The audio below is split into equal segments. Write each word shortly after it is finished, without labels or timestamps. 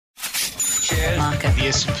shares, market, the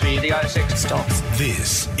S&P, the ASX stocks.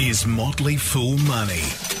 This is Motley Fool Money.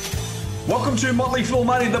 Welcome to Motley Fool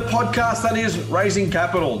Money, the podcast that is raising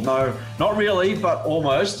capital. No, not really, but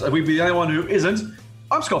almost. We'd be the only one who isn't.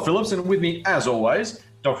 I'm Scott Phillips, and with me, as always,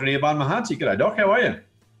 Dr. Nirban Mahanti. G'day, Doc. How are you?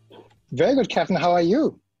 Very good, Captain. How are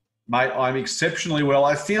you? Mate, I'm exceptionally well.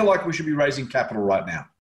 I feel like we should be raising capital right now.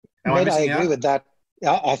 Mate, I agree with that.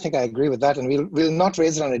 I think I agree with that. And we'll not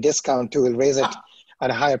raise it on a discount too. We'll raise it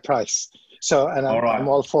at a higher price. So, and I'm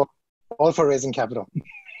all for raising capital.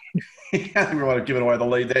 I think we might have given away the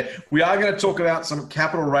lead there. We are going to talk about some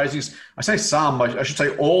capital raisings. I say some, I should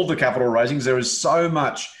say all the capital raisings. There is so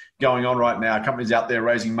much going on right now. Companies out there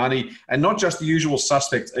raising money, and not just the usual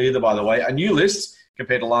suspects either, by the way. A new list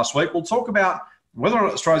compared to last week. We'll talk about whether or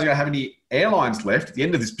not Australia's going to have any airlines left at the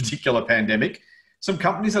end of this particular pandemic. Some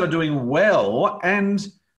companies that are doing well, and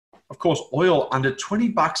of course, oil under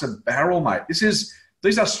 $20 a barrel, mate.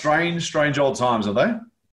 These are strange old times, are they?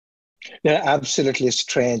 They're absolutely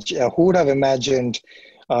strange. Who would have imagined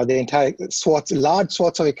the entire large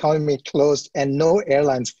swaths of economy closed and no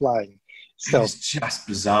airlines flying? So it's just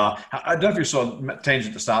bizarre. I don't know if you saw a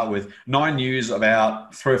tangent to start with. 9 News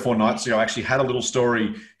about 3 or 4 nights ago actually had a little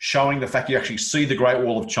story showing the fact you actually see the Great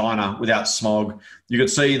Wall of China without smog. You could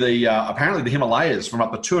see apparently the Himalayas from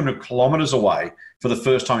up to 200 kilometres away for the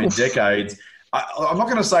first time in decades. I'm not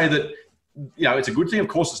going to say that it's a good thing. Of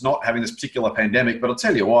course, it's not having this particular pandemic, but I'll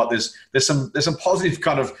tell you what, there's some positive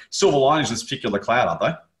kind of silver linings in this particular cloud, aren't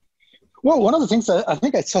they? Well, one of the things I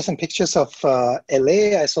think I saw some pictures of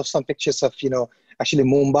LA. I saw some pictures of actually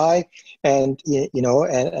Mumbai and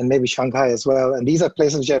and maybe Shanghai as well. And these are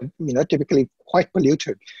places which are typically quite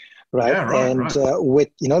polluted, right? Yeah, right. With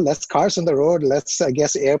less cars on the road, less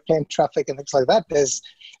airplane traffic and things like that.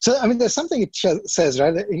 There's something it says,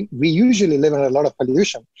 right? We usually live in a lot of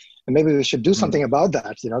pollution, and maybe we should do something about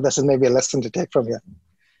that. This is maybe a lesson to take from here.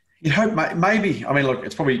 You'd hope, maybe. I mean, look,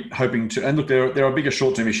 it's probably hoping to, and look, there are bigger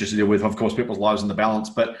short-term issues to deal with, of course, people's lives in the balance,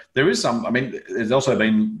 but there is some, there's also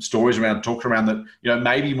been stories talked around that,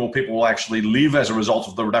 maybe more people will actually live as a result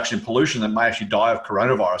of the reduction in pollution than may actually die of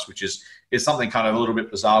coronavirus, which is something kind of a little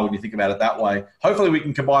bit bizarre when you think about it that way. Hopefully we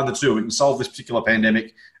can combine the two. We can solve this particular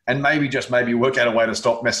pandemic and maybe work out a way to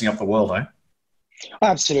stop messing up the world, eh?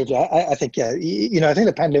 Absolutely. I think, I think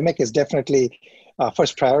the pandemic is definitely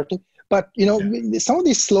first priority. But, some of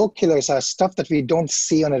these slow killers are stuff that we don't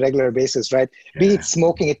see on a regular basis, right? Yeah. Be it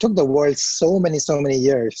smoking. It took the world so many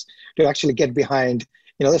years to actually get behind,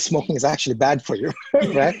 that smoking is actually bad for you,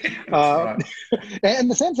 right? Right.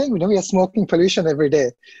 And the same thing, we are smoking pollution every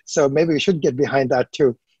day. So maybe we should get behind that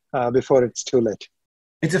too before it's too late.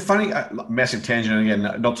 It's a funny, massive tangent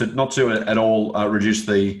again, not to at all reduce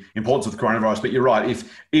the importance of the coronavirus, but you're right.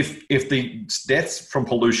 If the deaths from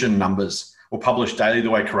pollution numbers or published daily the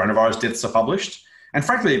way coronavirus deaths are published. And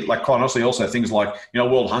frankly, quite honestly, also things like,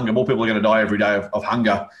 world hunger, more people are going to die every day of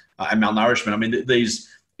hunger and malnourishment.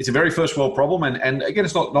 It's a very first world problem. And again,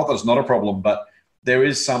 it's not that it's not a problem, but there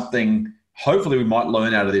is something hopefully we might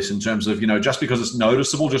learn out of this in terms of, just because it's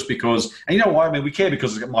noticeable, just because, and you know why? We care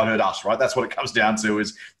because it might hurt us, right? That's what it comes down to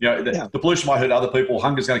is, the pollution might hurt other people,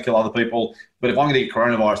 hunger's going to kill other people. But if I'm going to get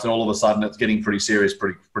coronavirus, then all of a sudden it's getting pretty serious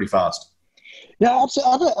pretty fast. Yeah,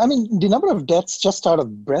 absolutely. The number of deaths just out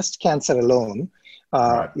of breast cancer alone,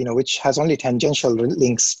 which has only tangential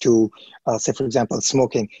links to, say, for example,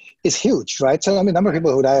 smoking, is huge, right? So, the number of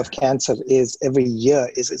people who die of cancer every year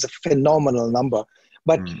is a phenomenal number.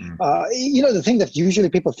 But, the thing that usually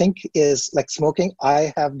people think is like smoking,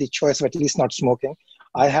 I have the choice of at least not smoking.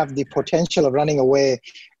 I have the potential of running away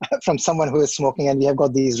from someone who is smoking, and we have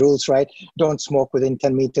got these rules, right? Don't smoke within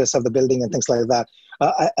 10 meters of the building and things like that.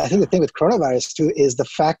 I think the thing with coronavirus too is the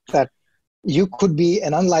fact that you could be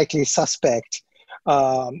an unlikely suspect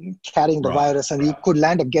carrying the virus, and you could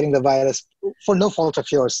land up getting the virus for no fault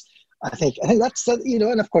of yours. I think that's,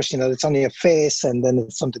 and of course, it's on your face, and then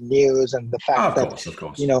it's on the news, and the fact of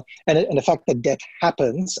course. And the fact that death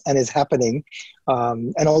happens and is happening,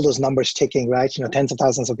 and all those numbers ticking, right? Tens of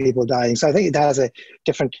thousands of people dying. So I think it has a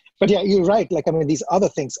different, but yeah, you're right. These other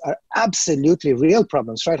things are absolutely real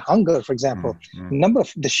problems, right? Hunger, for example,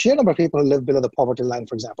 the sheer number of people who live below the poverty line,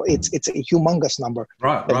 for example, it's a humongous number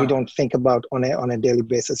that we don't think about on a daily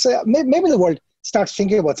basis. So yeah, maybe the world starts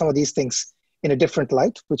thinking about some of these things in a different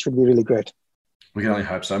light, which would be really great. We can only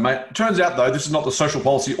hope so, mate. Turns out, though, this is not the social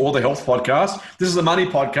policy or the health podcast. This is the money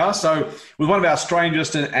podcast. So with one of our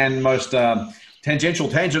strangest and most tangential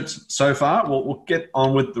tangents so far, we'll get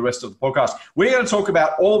on with the rest of the podcast. We're going to talk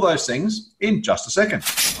about all those things in just a second.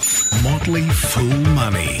 Motley Fool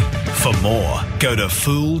Money. For more, go to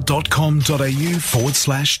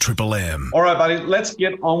fool.com.au/Triple M. All right, buddy, let's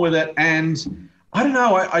get on with it. And I don't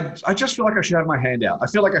know, I just feel like I should have my hand out. I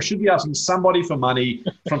feel like I should be asking somebody for money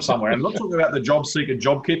from somewhere. I'm not talking about the job seeker,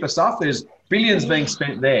 job keeper stuff. There's billions being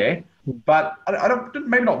spent there. But I don't,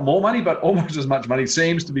 maybe not more money, but almost as much money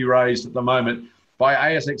seems to be raised at the moment by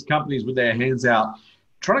ASX companies with their hands out,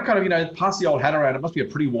 trying to kind of, pass the old hat around. It must be a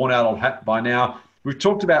pretty worn out old hat by now. We've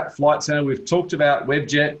talked about Flight Centre. We've talked about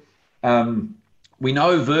Webjet. We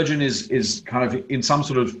know Virgin is kind of in some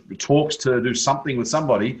sort of talks to do something with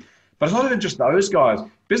somebody, but it's not even just those guys.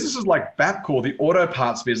 Businesses like Bapcor, the auto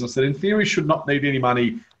parts business that in theory should not need any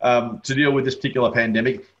money to deal with this particular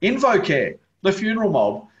pandemic. InvoCare, the funeral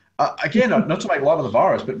mob. Again, not to make light of the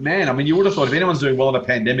virus, but man, I mean, you would have thought if anyone's doing well in a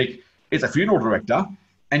pandemic, it's a funeral director,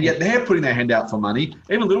 and yet they're putting their hand out for money.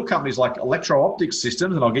 Even little companies like Electro-Optic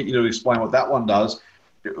Systems, and I'll get you to explain what that one does.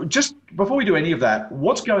 Just before we do any of that,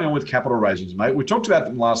 what's going on with capital raisings, mate? We talked about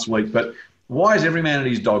them last week, but why has every man and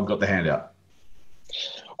his dog got the handout?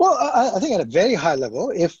 Well, I think at a very high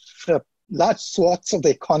level, if large swaths of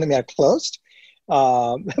the economy are closed,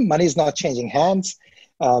 money is not changing hands,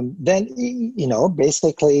 then,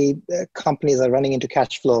 basically companies are running into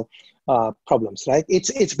cash flow problems, right?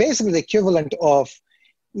 It's basically the equivalent of,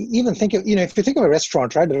 even think of, if you think of a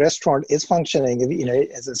restaurant, right? The restaurant is functioning,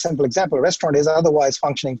 as a simple example, a restaurant is otherwise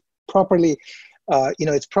functioning properly.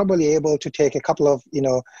 It's probably able to take a couple of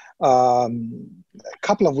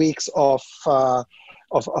weeks of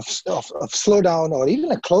slowdown, or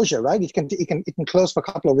even a closure, right? It can close for a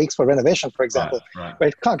couple of weeks for renovation, for example, right. But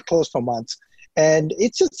it can't close for months. And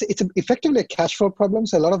it's effectively a cash flow problem.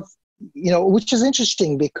 So a lot of, which is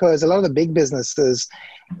interesting because a lot of the big businesses,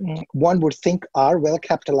 one would think are well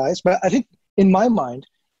capitalized. But I think in my mind,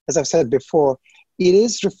 as I've said before, it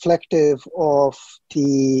is reflective of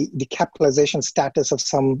the capitalization status of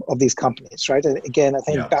some of these companies, right? And again, I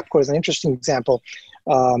think Bapcor is an interesting example.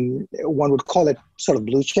 One would call it sort of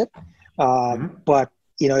blue chip, but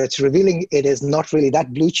it's revealing it is not really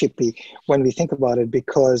that blue chippy when we think about it,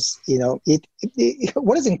 because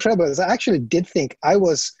what is incredible is I actually did think I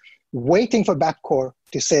was waiting for Bapcor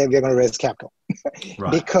to say we're going to raise capital,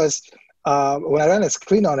 right. Because when I ran a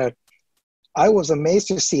screen on it, I was amazed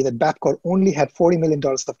to see that Bapcor only had $40 million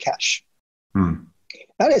of cash.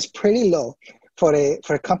 That is pretty low for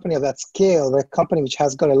a company of that scale, a company which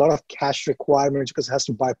has got a lot of cash requirements because it has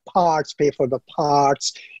to buy parts, pay for the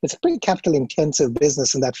parts. It's a pretty capital intensive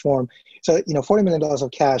business in that form. So, $40 million of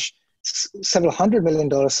cash, several $100 million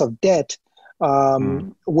of debt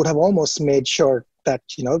would have almost made sure that,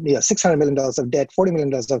 $600 million of debt, $40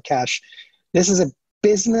 million of cash. This is a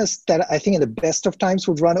business that I think in the best of times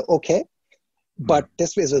would run okay. But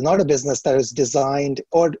this is not a business that is designed,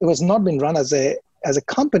 or it has not been run as a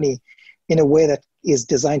company in a way that is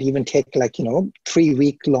designed to even take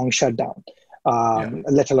 3-week long shutdown,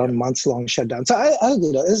 let alone months long shutdown. So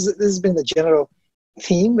this has been the general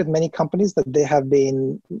theme with many companies, that they have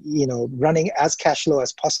been, running as cash flow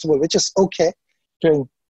as possible, which is okay during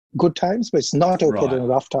good times, but it's not okay during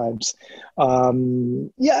rough times. I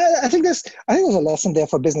think there's a lesson there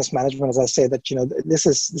for business management, as I say, that this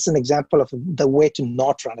is an example of the way to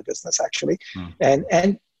not run a business, actually.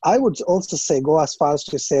 And I would also go as far as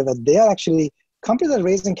to say that they are actually, companies that are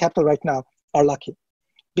raising capital right now are lucky,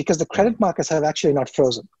 because the credit markets have actually not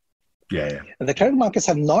frozen. And the credit markets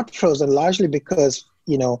have not frozen largely because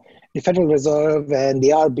the Federal Reserve and the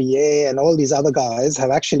RBA and all these other guys have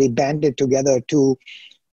actually banded together to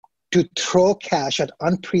throw cash at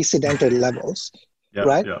unprecedented levels,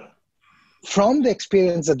 right? From the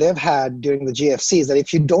experience that they've had during the GFCs, that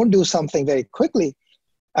if you don't do something very quickly,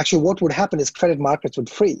 actually what would happen is credit markets would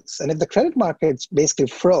freeze. And if the credit markets basically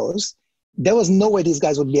froze, there was no way these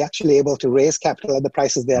guys would be actually able to raise capital at the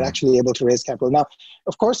prices they're actually able to raise capital. Now,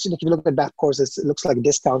 of course, if you look at Bapcor, it looks like a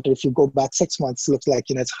discount. If you go back 6 months, it looks like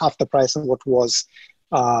it's half the price of what was,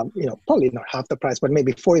 probably not half the price, but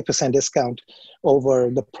maybe 40% discount over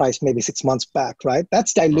the price maybe 6 months back, right?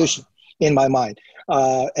 That's dilution in my mind.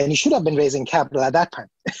 And you should have been raising capital at that time,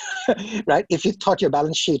 right? If you thought your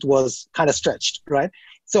balance sheet was kind of stretched, right?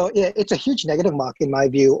 So it's a huge negative mark in my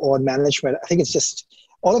view on management. I think it's just,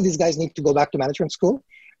 all of these guys need to go back to management school.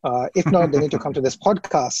 If not, they need to come to this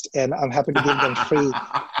podcast, and I'm happy to give them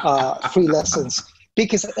free lessons.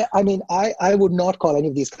 Because, I would not call any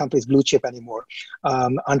of these companies blue chip anymore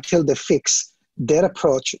until they fix their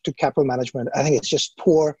approach to capital management. I think it's just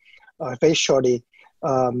poor, very shoddy.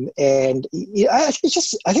 And I think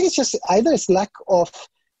it's just either it's lack of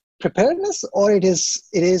preparedness or it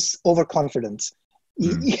is overconfidence.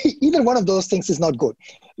 Either one of those things is not good,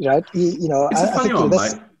 right? It's a funny one,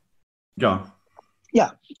 mate. Go on.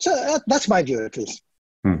 Yeah, so that's my view at least.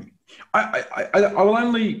 I will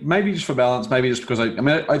only, maybe just for balance, maybe just because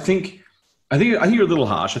I think you're a little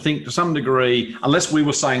harsh. I think to some degree, unless we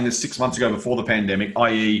were saying this 6 months ago before the pandemic,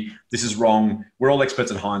 i.e., this is wrong, we're all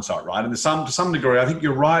experts in hindsight, right? And to some degree, I think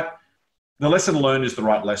you're right. The lesson learned is the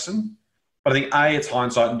right lesson. But I think A, it's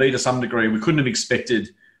hindsight, and B, to some degree, we couldn't have expected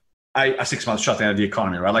a 6 month shutdown of the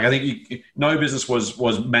economy, right? Like I think no business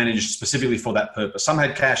was managed specifically for that purpose. Some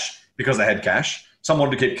had cash because they had cash. Some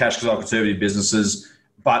wanted to keep cash because they were conservative businesses.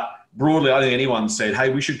 But broadly, I think anyone said, hey,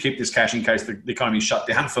 we should keep this cash in case the economy shut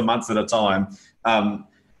down for months at a time. I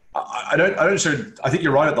think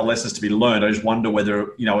you're right at the lessons to be learned. I just wonder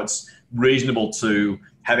whether, it's reasonable to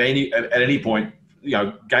have at any point,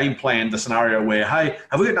 game plan the scenario where, hey,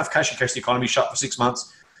 have we got enough cash in case the economy shut for 6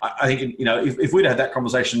 months? I think, if we'd had that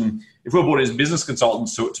conversation, if we were brought in as business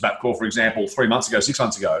consultants to Bapcor, for example, 3 months ago, 6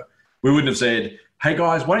 months ago, we wouldn't have said, hey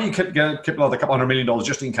guys, why don't you keep another couple $100 million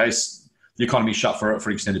just in case the economy shut for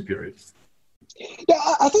an extended period? Yeah,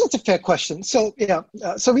 I think it's a fair question. So,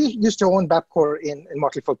 so we used to own Bapcor in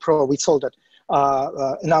Motley Fool Pro. We sold it.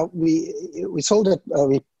 Now we sold it.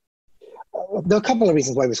 There are a couple of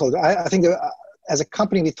reasons why we sold it. I think as a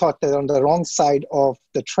company, we thought they're on the wrong side of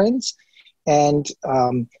the trends. And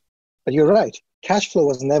but you're right. Cash flow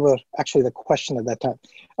was never actually the question at that time.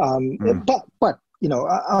 But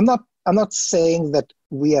I'm not saying that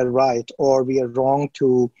we are right or we are wrong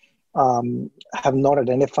to have not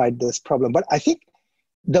identified this problem. But I think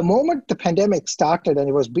the moment the pandemic started and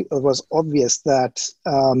it was obvious that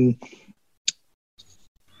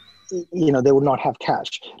they would not have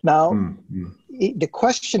cash. Now, the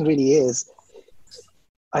question really is,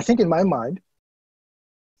 I think in my mind,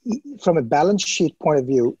 from a balance sheet point of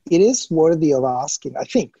view, it is worthy of asking, I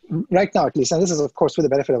think, right now at least, and this is, of course, with the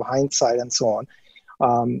benefit of hindsight and so on,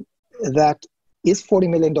 that is $40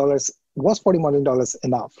 million, was $40 million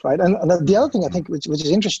enough, right? And the other thing I think, which is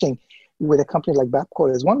interesting with a company like Bapcor,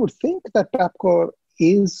 is one would think that Bapcor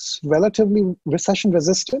is relatively recession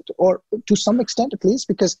resistant, or to some extent at least,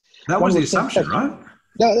 because that was the assumption, right?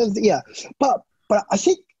 Yeah. But I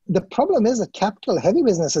think the problem is that capital-heavy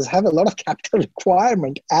businesses have a lot of capital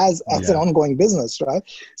requirement as an ongoing business, right?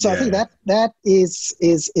 So I think that is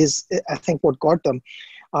I think what got them.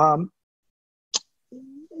 I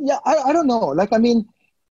don't know. Like, I mean,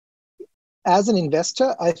 as an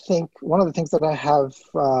investor, I think one of the things that I have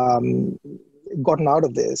gotten out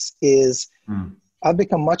of this is I've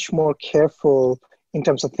become much more careful in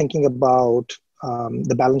terms of thinking about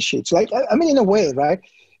the balance sheets. Like, I mean, in a way, right?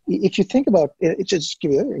 If you think about it, just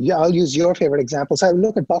give you, I'll use your favorite example. So I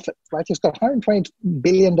look at Buffett, right? He's got $120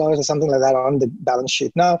 billion or something like that on the balance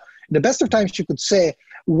sheet. Now, the best of times you could say,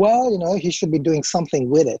 well, he should be doing something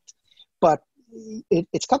with it. But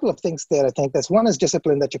it's a couple of things there, I think. One is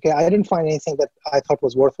discipline, that, okay, I didn't find anything that I thought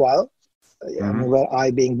was worthwhile. I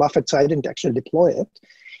being Buffett, so I didn't actually deploy it.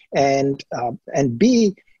 And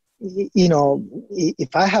B,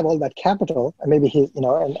 if I have all that capital, and maybe and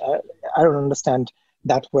I don't understand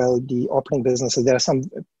that well the operating businesses. There are some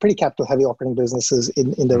pretty capital heavy operating businesses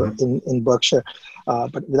in Berkshire,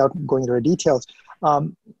 but without going into the details.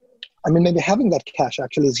 I mean, maybe having that cash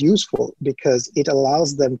actually is useful because it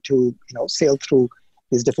allows them to, sail through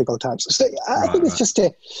these difficult times. So I think it's just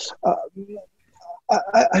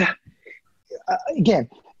again,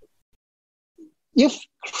 if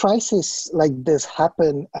crises like this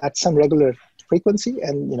happen at some regular frequency,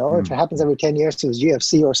 and if it happens every 10 years to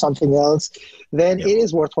GFC or something else, then it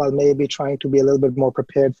is worthwhile maybe trying to be a little bit more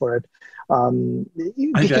prepared for it. I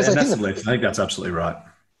think that's absolutely right.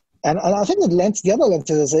 And I think the other lens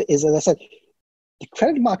is, as I said, the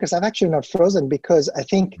credit markets have actually not frozen, because I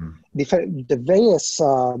think the various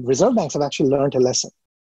reserve banks have actually learned a lesson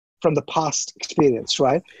from the past experience,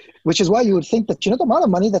 right? Which is why you would think that, the amount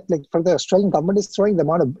of money that, like, for the Australian government is throwing, the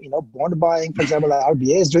amount of bond buying, for example, that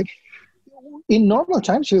RBA is doing, in normal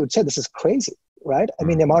times, you would say this is crazy, right? I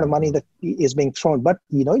mean, the amount of money that is being thrown. But,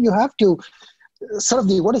 you have to sort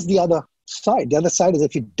of what is the other side? The other side is,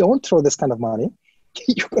 if you don't throw this kind of money,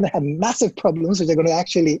 you're going to have massive problems which are going to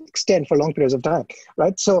actually extend for long periods of time,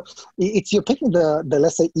 right? So you're picking the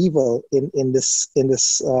lesser evil in this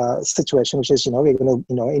situation, which is, we're going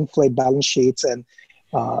to inflate balance sheets and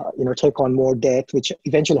take on more debt, which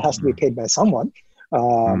eventually has to be paid by someone,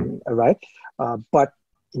 right? But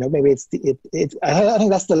maybe I think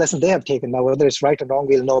that's the lesson they have taken. Now, whether it's right or wrong,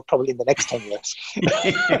 we'll know probably in the next 10 years.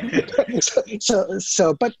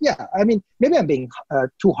 So, but yeah, I mean, maybe I'm being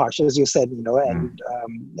too harsh, as you said,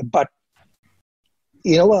 but,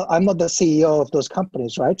 well, I'm not the CEO of those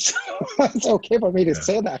companies, right? So it's okay for me to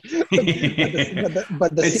say that.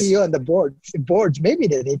 But the CEO and the boards, maybe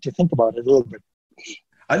they need to think about it a little bit.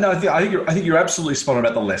 I know. I think you're absolutely spot on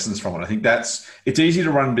about the lessons from it. I think it's easy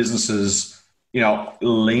to run businesses,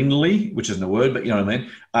 leanly, which isn't a word, but you know what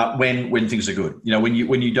I mean. When things are good, when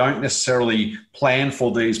you don't necessarily plan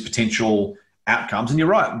for these potential outcomes. And you're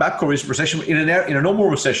right, Bapcor is recession in a normal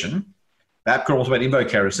recession. Bapcor, also about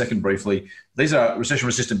InvoCare a second briefly. These are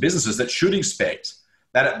recession-resistant businesses that should expect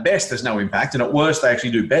that at best there's no impact, and at worst they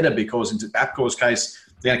actually do better because in Bapcor's case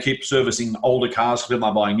they're going to keep servicing older cars because people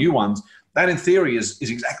are buying new ones. That in theory is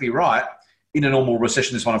exactly right. In a normal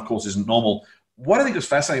recession, this one of course isn't normal. What I think is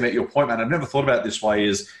fascinating about your point, man, I've never thought about it this way,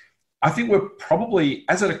 is I think we're probably,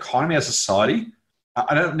 as an economy, as a society,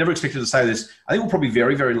 never expected to say this, I think we're probably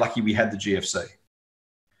very, very lucky we had the GFC.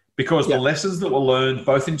 Because the lessons that were learned,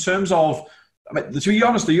 both in terms of, to be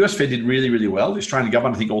honest, the US Fed did really, really well. The Australian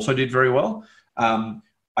government, I think, also did very well.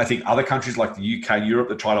 I think other countries like the UK, Europe,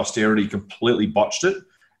 that tried austerity completely botched it.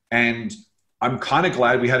 And I'm kind of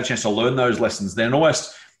glad we had a chance to learn those lessons then.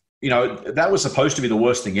 Almost, that was supposed to be the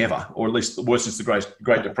worst thing ever, or at least the worst since the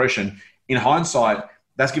Great Depression. In hindsight,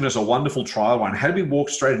 that's given us a wonderful trial run. How did we walk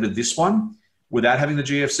straight into this one without having the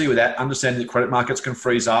GFC, without understanding that credit markets can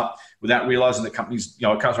freeze up, without realizing that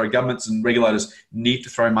governments and regulators need to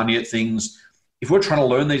throw money at things? If we're trying to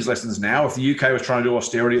learn these lessons now, if the UK was trying to do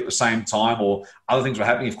austerity at the same time or other things were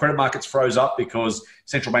happening, if credit markets froze up because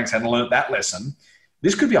central banks hadn't learned that lesson,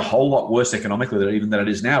 this could be a whole lot worse economically even than it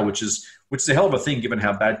is now, which is a hell of a thing given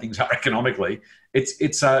how bad things are economically.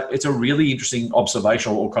 It's a really interesting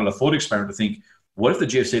observation or kind of thought experiment to think, what if the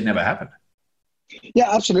GFC had never happened? Yeah,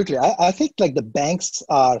 absolutely. I think like the banks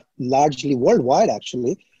are largely worldwide,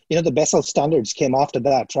 actually. The Basel standards came after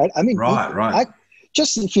that, right? I mean, right.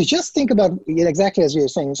 If you just think about it exactly as you were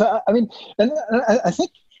saying. So, I mean, and I think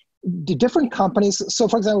the different companies. So,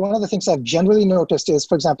 for example, one of the things I've generally noticed is,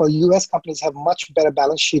 for example, U.S. companies have much better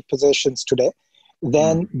balance sheet positions today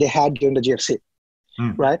than they had during the GFC,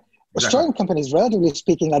 right? Exactly. Australian companies, relatively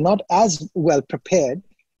speaking, are not as well prepared.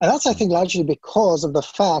 And that's, I think, largely because of the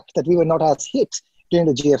fact that we were not as hit during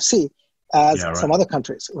the GFC as some other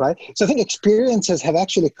countries, right? So I think experiences have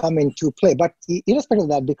actually come into play. But irrespective of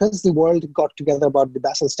that, because the world got together about the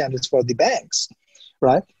Basel standards for the banks,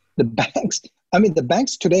 right? The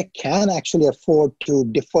banks today can actually afford to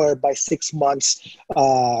defer by 6 months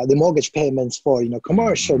the mortgage payments for,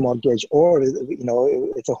 commercial mortgage or,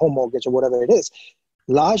 it's a home mortgage or whatever it is,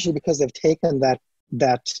 largely because they've taken that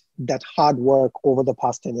hard work over the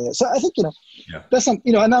past 10 years. So I think, there's some,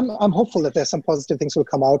 and I'm hopeful that there's some positive things will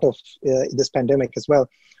come out of this pandemic as well.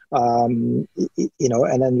 And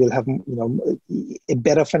then we'll have, a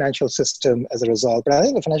better financial system as a result. But I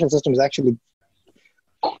think the financial system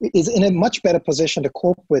is in a much better position to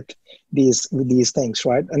cope with these things,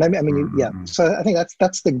 right? And I mean, So I think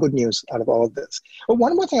that's the good news out of all of this. But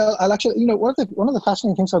one more thing, I'll actually, one of the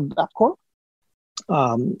fascinating things about Bapcor,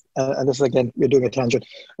 and this is, again, we're doing a tangent,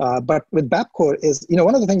 but with Bapcor is,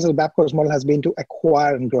 one of the things that Bapcor's model has been to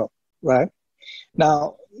acquire and grow, right?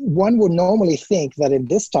 Now, one would normally think that in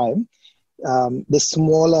this time, the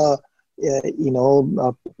smaller,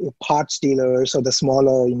 parts dealers or the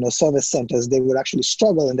smaller, service centers, they would actually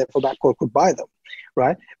struggle, and therefore Bapcor could buy them,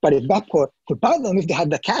 right? But if Bapcor could buy them, if they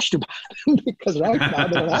had the cash to buy them, because right now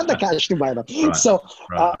they don't have the cash to buy them.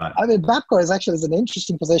 I mean, Bapcor is an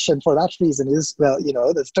interesting position for that reason. Is, well,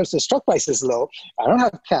 the stock price is low. I don't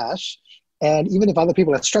have cash, and even if other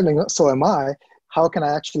people are struggling, so am I. How can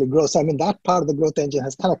I actually grow? So I mean, that part of the growth engine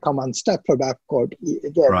has kind of come unstuck for Bapcor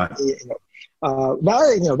again. Right.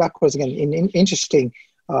 Bapcor is again an interesting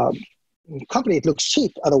company. It looks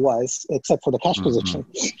cheap otherwise, except for the cash position.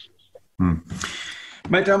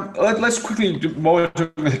 Mate, let's quickly, while we're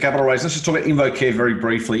talking about the capital raise, let's just talk about InvoCare very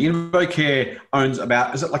briefly. InvoCare owns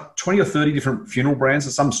about, is it like 20 or 30 different funeral brands?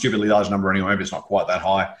 It's some stupidly large number anyway, maybe it's not quite that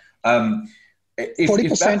high.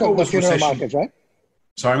 40% of the funeral market, right?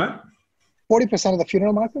 Sorry, mate? 40% of the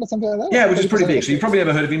funeral market or something like that? Yeah, which is pretty big. So you've probably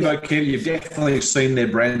ever heard of InvoCare. You've definitely seen their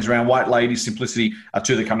brands around. White Lady, Simplicity are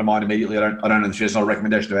two that come to mind immediately. I don't know the shares, not a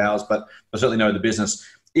recommendation of ours, but I certainly know the business.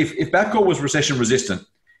 If Bapcor was recession resistant,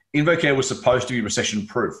 InvoCare was supposed to be recession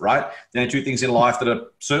proof, right? There are two things in life that are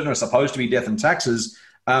certain are supposed to be death and taxes.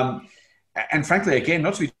 And frankly, again,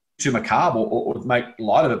 not to be too macabre or make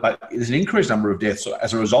light of it, but there's an increased number of deaths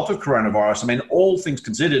as a result of coronavirus. I mean, all things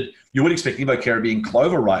considered, you would expect InvoCare to be in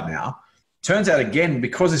clover right now. Turns out, again,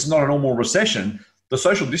 because it's not a normal recession, the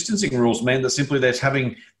social distancing rules mean that simply there's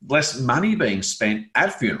having less money being spent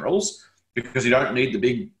at funerals because you don't need the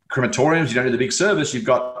big crematoriums, you don't need the big service. You've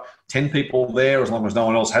got 10 people there as long as no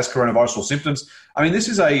one else has coronavirus or symptoms. I mean, this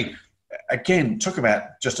is again, talk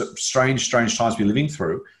about just a strange times we're living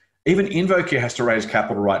through. Even InvoCare has to raise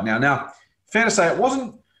capital right now. Now, fair to say, it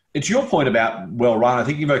wasn't it's your point about well run. I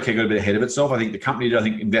think InvoCare got a bit ahead of itself. I think the company did. I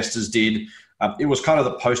think investors did. It was kind of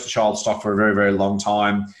the poster child stock for a very, very long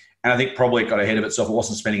time. And I think probably it got ahead of itself. It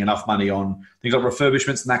wasn't spending enough money on things like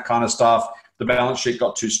refurbishments and that kind of stuff. The balance sheet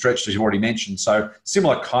got too stretched, as you've already mentioned. So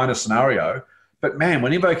similar kind of scenario. But man,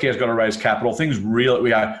 when InvoCare's got to raise capital, things really,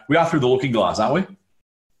 we are through the looking glass, aren't we?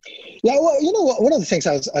 Yeah, well, you know, one of the things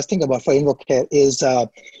I was thinking about for InvoCare is, the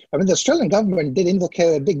Australian government did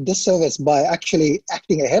InvoCare a big disservice by actually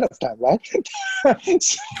acting ahead of time, right?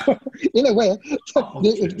 So, in a way,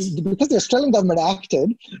 because the Australian government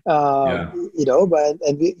acted, you know,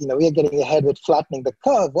 and we are getting ahead with flattening the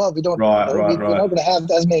curve. Well, we don't, we're not going to have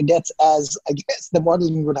as many deaths as I guess the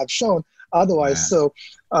modeling would have shown otherwise. So,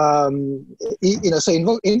 you know, so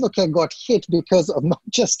InvoCare got hit because of not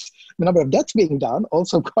just the number of deaths being done,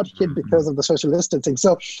 also got hit because of the social distancing.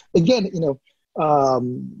 So again, you know,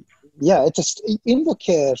 it's just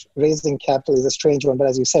InvoCare raising capital is a strange one, but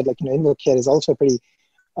as you said, like, you know, InvoCare is also a pretty,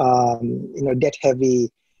 you know, debt heavy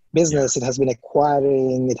business. It has been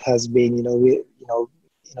acquiring, it has been,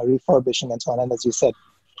 refurbishing and so on. And as you said,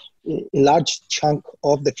 a large chunk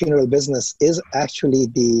of the funeral business is actually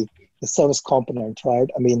the service component, right?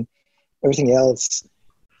 I mean, everything else,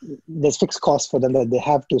 there's fixed costs for them that they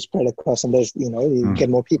have to spread across, and there's, you know, you get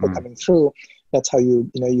more people coming through. That's how you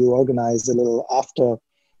organize a little after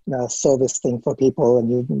service thing for people, and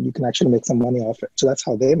you can actually make some money off it. So that's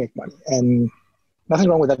how they make money, and nothing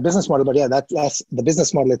wrong with that business model. But yeah, that's the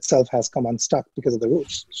business model itself has come unstuck because of the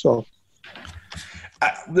rules. So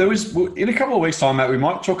there was, in a couple of weeks' time, Matt, we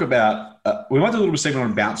might talk about we might do a little bit of segment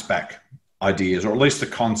on bounce back ideas, or at least the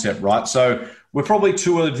concept, right? So we're probably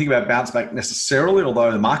too early to think about bounce back necessarily,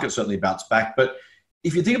 although the market certainly bounced back. But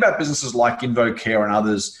if you think about businesses like InvoCare and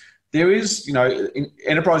others, there is, you know,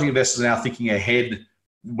 enterprising investors are now thinking ahead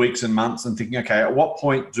weeks and months and thinking, okay, at what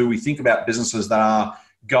point do we think about businesses that are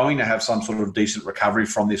going to have some sort of decent recovery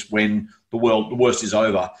from this when the worst is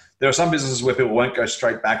over? There are some businesses where people won't go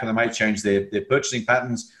straight back and they may change their purchasing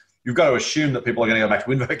patterns. You've got to assume that people are going to go back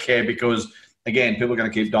to InvoCare because, again, people are going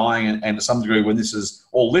to keep dying, and to some degree, when this is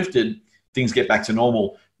all lifted, things get back to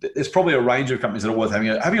normal. There's probably a range of companies that are worth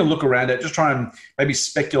having a look around at, just try and maybe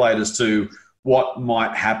speculate as to what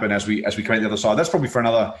might happen as we come out the other side. That's probably for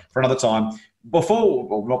another time. Not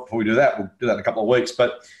before we do that, we'll do that in a couple of weeks.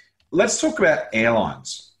 But let's talk about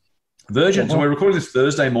airlines. Virgin. So we're recording this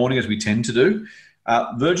Thursday morning, as we tend to do.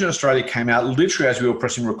 Virgin Australia came out literally as we were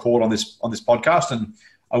pressing record on this podcast, and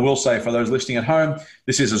I will say for those listening at home,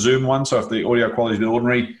 this is a Zoom one, so if the audio quality is a bit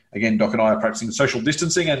ordinary, again, Doc and I are practicing social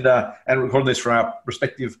distancing and recording this from our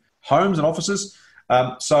respective homes and offices.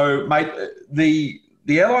 So, mate, the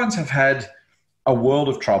airlines have had a world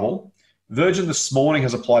of trouble. Virgin this morning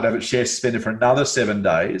has applied to have its shares suspended for another 7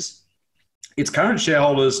 days. Its current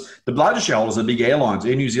shareholders, the largest shareholders, are big airlines.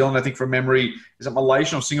 Air New Zealand, I think from memory, is it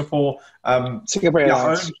Malaysia or Singapore? Singapore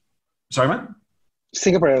Airlines. Sorry, mate?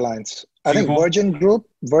 Singapore Airlines. I think Virgin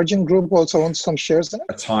Group also owns some shares in it.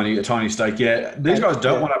 A tiny stake, yeah. These guys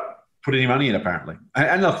don't want to put any money in, apparently.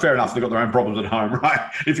 And look, fair enough, they've got their own problems at home, right?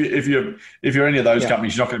 If you're any of those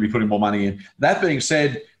companies, you're not going to be putting more money in. That being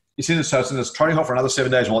said, it's in this trading halt for another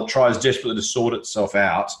 7 days while it tries desperately to sort itself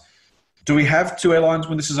out. Do we have two airlines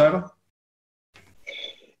when this is over?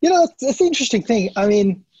 You know, it's the interesting thing. I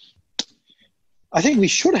mean, I think we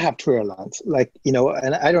should have two airlines, like, you know,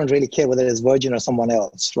 and I don't really care whether it's Virgin or someone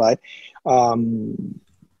else, right? I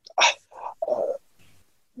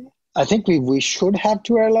think we should have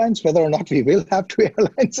two airlines. Whether or not we will have two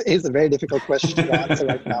airlines is a very difficult question to answer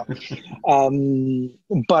right now.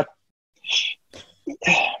 But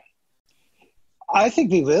I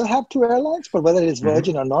think we will have two airlines, but whether it's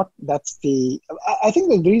Virgin or not, I think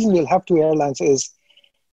the reason we'll have two airlines is,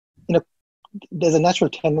 you know, there's a natural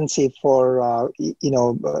tendency for,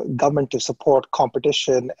 government to support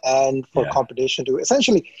competition and for competition to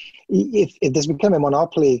essentially, if this become a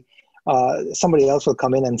monopoly, somebody else will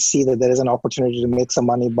come in and see that there is an opportunity to make some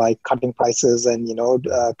money by cutting prices and,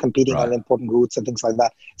 competing on important routes and things like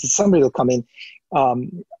that. So somebody will come in.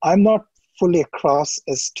 I'm not fully across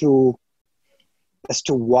as to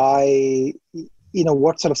why,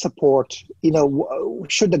 what sort of support,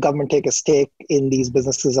 should the government take a stake in these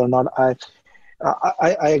businesses or not. I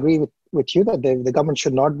agree with you that the government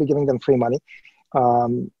should not be giving them free money.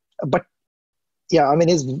 But yeah, I mean,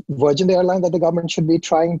 is Virgin the airline that the government should be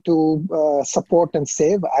trying to support and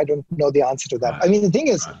save? I don't know the answer to that. I mean, the thing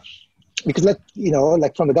is, we could like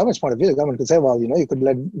from the government's point of view, the government could say, well, you could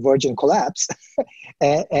let Virgin collapse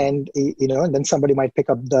and then somebody might pick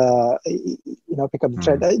up the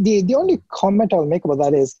thread. The only comment I'll make about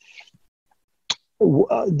that is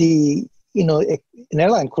an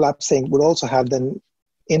airline collapsing would also have then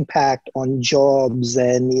impact on jobs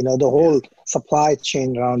and, the whole supply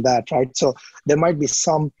chain around that, right? So there might be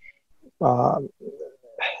some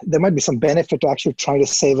benefit to actually trying to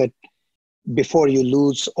save it before you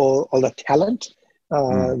lose all the talent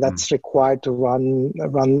that's required to run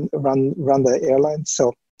the airlines.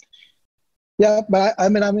 So yeah, but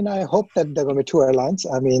I hope that there are going to be two airlines.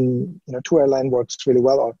 I mean, two airline works really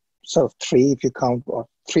well, or sort of three if you count, or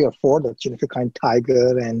three or four. That if you count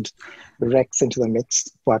Tiger and Rex into the mix.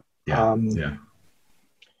 But I mean,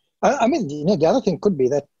 the other thing could be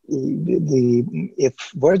that if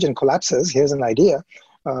Virgin collapses, here's an idea,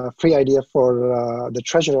 free idea for the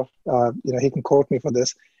treasurer. He can quote me for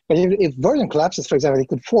this. But if Virgin collapses, for example, we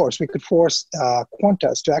could force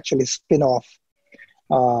Qantas to actually spin off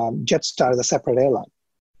Jetstar as a separate airline.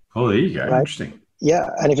 Oh, there you go. Right? Interesting. Yeah,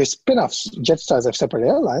 and if you spin off Jetstar as a separate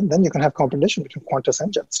airline, then you can have competition between Qantas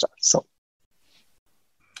and Jetstar. So,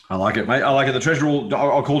 I like it, mate. I like it. The treasurer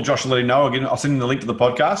I'll call Josh and let him know. I'll send him the link to the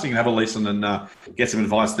podcast. You can have a listen and get some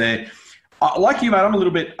advice there. Like you, mate, I'm a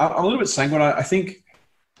little bit sanguine. I think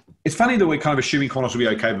it's funny that we're kind of assuming Qantas will be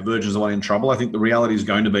okay, but Virgin's the one in trouble. I think the reality is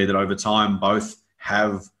going to be that over time, both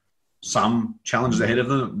have some challenges ahead of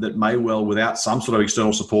them that may well, without some sort of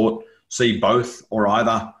external support, see both or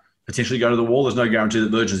either potentially go to the wall. There's no guarantee that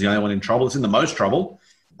Virgin's the only one in trouble. It's in the most trouble,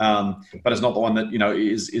 but it's not the one that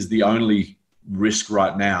is the only risk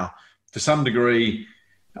right now. To some degree,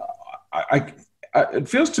 it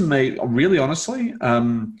feels to me, really honestly,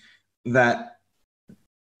 that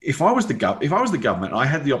if I was the government, I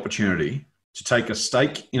had the opportunity to take a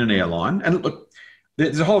stake in an airline, and look,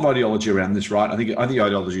 there's a whole of ideology around this, right? I think the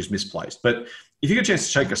ideology is misplaced. But if you get a chance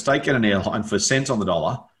to take a stake in an airline for cents on the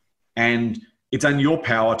dollar, and it's in your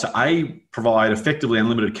power to provide effectively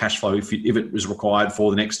unlimited cash flow if it was required for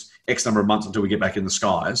the next X number of months until we get back in the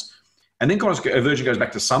skies, and then Virgin goes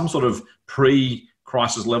back to some sort of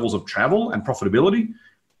pre-crisis levels of travel and profitability,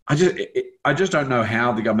 I just don't know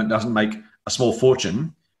how the government doesn't make a small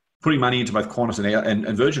fortune putting money into both Qantas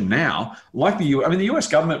and Virgin now. Like the US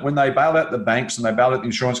government, when they bailed out the banks and they bailed out the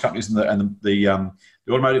insurance companies and the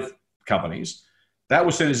automotive companies, that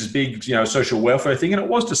was seen as this big social welfare thing, and it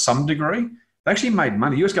was to some degree. They actually made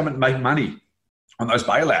money. The US government made money on those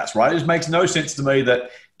bailouts, right? It just makes no sense to me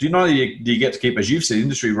that do you get to keep, as you've said,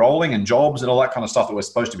 industry rolling and jobs and all that kind of stuff that we're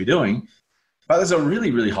supposed to be doing. But there's a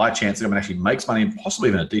really, really high chance the government actually makes money, and possibly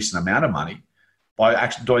even a decent amount of money by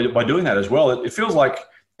doing that as well. It feels like,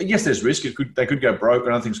 yes, there's risk. They could go broke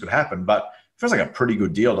and other things could happen, but it feels like a pretty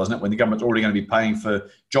good deal, doesn't it, when the government's already going to be paying for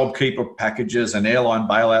JobKeeper packages and airline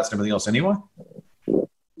bailouts and everything else anyway?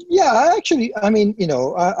 Yeah, I think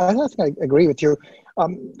I agree with you.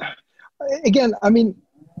 Again, I mean,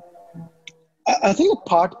 I think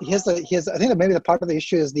I think that maybe the part of the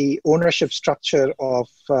issue is the ownership structure of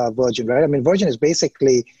Virgin, right? I mean, Virgin is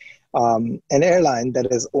basically an airline that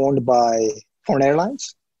is owned by foreign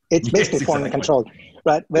airlines. It's basically foreign controlled,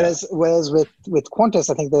 right? Whereas with Qantas,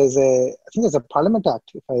 I think there's a Parliament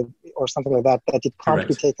Act or something like that it can't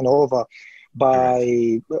be taken over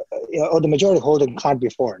by or the majority holding can't be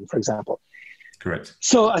foreign, for example. Correct.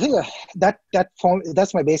 So I think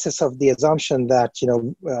that's my basis of the assumption that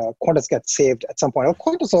Qantas gets saved at some point. Well,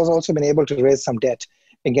 Qantas has also been able to raise some debt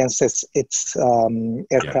against its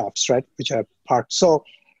aircrafts, right, which are parked. So,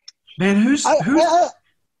 man,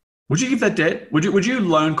 would you give that debt? Would you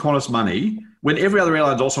loan Qantas money when every other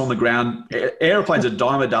airline's also on the ground? Airplanes are a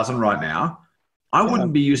dime a dozen right now. I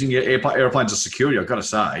wouldn't be using airplanes as security, I've got to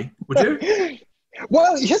say. Would you?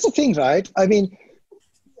 Well, here's the thing, right? I mean,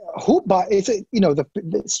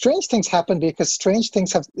 the strange things happen because strange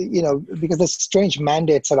things have, because there's strange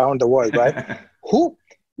mandates around the world, right? So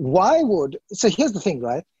here's the thing,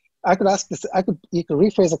 right? I could ask this, you could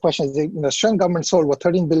rephrase the question. The Australian government sold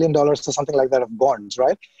 $13 billion or something like that of bonds,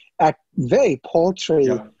 right? At very paltry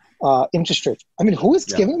interest rates. I mean, who is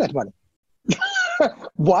giving that money?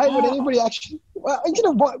 Why would anybody actually? Well, I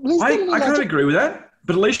kind of agree with that,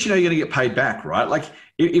 but at least you're going to get paid back, right? Like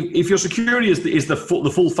if your security is the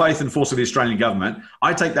full faith and force of the Australian government,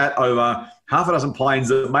 I take that over half a dozen planes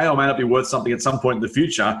that may or may not be worth something at some point in the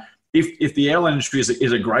future. If the airline industry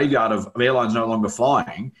is a graveyard of airlines no longer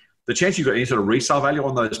flying, the chance you've got any sort of resale value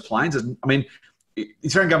on those planes is, I mean, the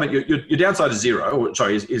Australian government, your downside is zero.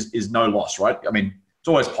 Is no loss, right? I mean, it's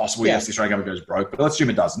always possible. Yes, the Australian government goes broke, but let's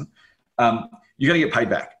assume it doesn't. You're going to get paid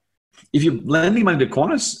back. If you're lending money to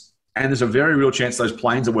Qantas, and there's a very real chance those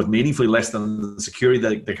planes are worth meaningfully less than the security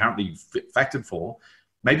that they're currently factored for,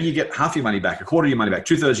 maybe you get half your money back, a quarter of your money back,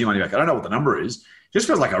 2/3 of your money back. I don't know what the number is. Just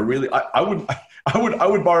feels like I would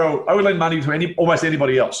lend money to almost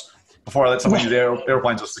anybody else before I let someone use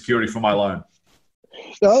airplanes as security for my loan.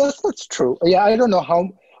 No, that's true. Yeah, I don't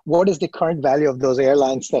know what is the current value of those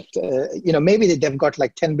airlines that, maybe they've got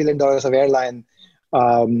like $10 billion of airline,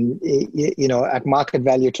 at market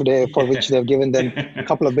value today, for which they've given them a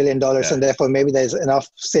couple of $1 billion. Yeah. And therefore maybe there's enough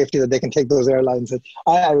safety that they can take those airlines. And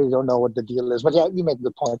I really don't know what the deal is, but yeah, you make a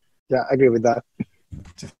good point. Yeah, I agree with that.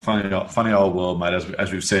 It's a funny old world, mate,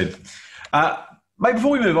 as we've said. Mate,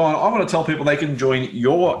 before we move on, I want to tell people they can join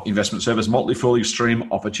your investment service, Motley Fool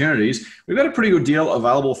Extreme Opportunities. We've got a pretty good deal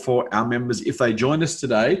available for our members if they join us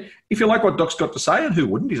today. If you like what Doc's got to say, and who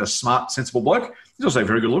wouldn't? He's a smart, sensible bloke. He's also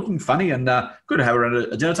very good looking, funny, and good to have around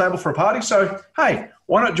a dinner table for a party. So, hey,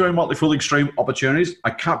 why not join Motley Fool Extreme Opportunities?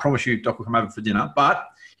 I can't promise you Doc will come over for dinner, but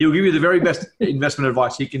he'll give you the very best investment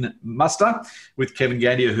advice he can muster with Kevin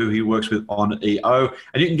Gandia, who he works with on EO.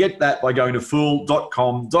 And you can get that by going to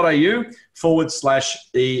fool.com.au/EO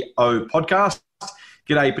podcast.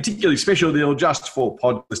 Get a particularly special deal just for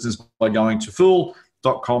pod listeners by going to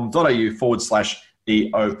fool.com.au/EO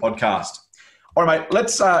podcast. All right, mate,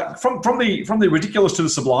 let's, from the ridiculous to the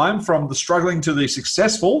sublime, from the struggling to the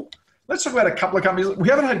successful, let's talk about a couple of companies. We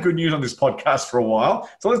haven't had good news on this podcast for a while,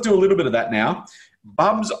 so let's do a little bit of that now.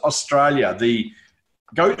 Bubs Australia, the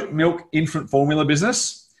goat milk infant formula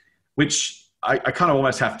business, which I kind of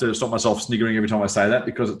almost have to stop myself sniggering every time I say that,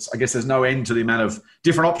 because I guess there's no end to the amount of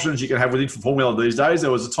different options you can have with infant formula these days.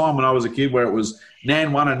 There was a time when I was a kid where it was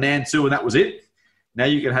Nan 1 and Nan 2 and that was it. Now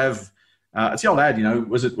you can have, it's the old ad,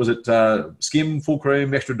 was it skim, full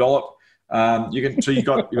cream, extra dollop? You've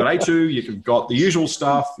got A2, you've got the usual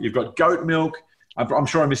stuff, you've got goat milk. I'm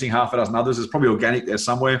sure I'm missing half a dozen others. There's probably organic there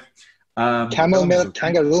somewhere. Camel milk,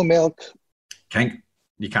 kangaroo milk.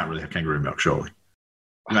 You can't really have kangaroo milk, surely.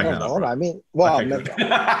 I don't know. I mean, well, okay,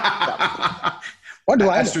 what do I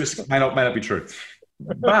know? Asterisk may not be true.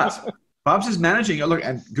 But Bubs is managing. Look,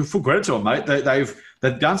 and full credit to them, mate.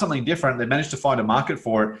 They've done something different. They managed to find a market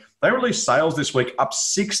for it. They released sales this week up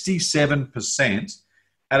 67%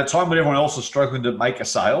 at a time when everyone else is struggling to make a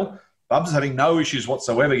sale. Bubs is having no issues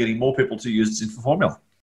whatsoever getting more people to use its infant formula.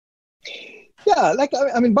 Yeah,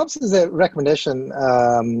 Bubs is a recommendation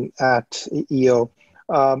at EO.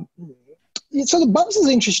 So the Bubs is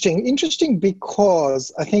interesting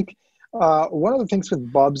because I think one of the things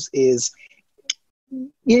with Bubs is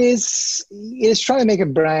trying to make a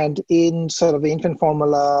brand in sort of the infant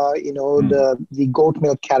formula, the goat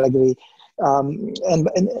milk category. And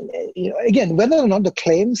again, whether or not the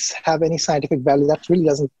claims have any scientific value, that really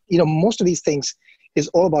doesn't, most of these things is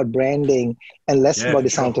all about branding and less about the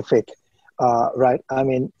scientific. Right? I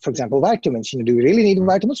mean, for example, vitamins. Do we really need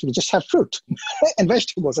vitamins? We just have fruit and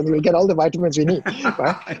vegetables, and we'll get all the vitamins we need.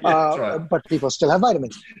 Right? Right. But people still have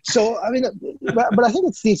vitamins. So, I mean, but I think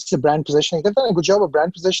it's the brand positioning. They've done a good job of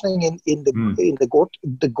brand positioning in the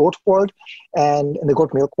goat world and in the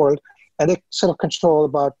goat milk world, and they sort of control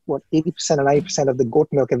about 80% or 90% of the goat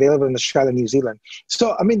milk available in Australia and New Zealand.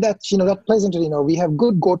 So, I mean, that plays into we have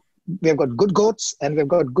got good goats, and we've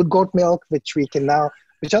got good goat milk,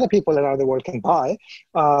 which other people around the world can buy,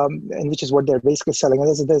 and which is what they're basically selling.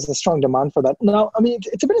 And there's a strong demand for that. Now, I mean,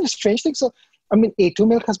 it's a bit of a strange thing. So, I mean, A2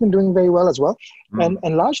 milk has been doing very well as well, and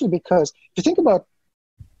largely because if you think about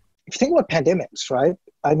pandemics, right?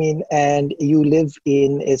 I mean, and you live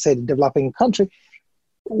in a developing country,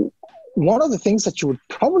 one of the things that you would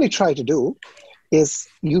probably try to do is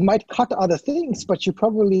you might cut other things, but you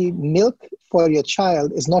probably milk for your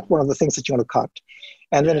child is not one of the things that you want to cut.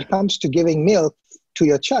 And when it comes to giving milk to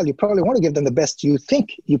your child, you probably want to give them the best you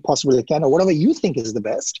think you possibly can, or whatever you think is the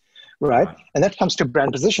best, right? And that comes to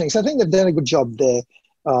brand positioning. So I think they've done a good job there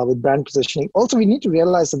with brand positioning. Also, we need to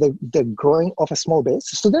realize that they're growing off a small base.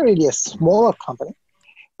 So they're really a smaller company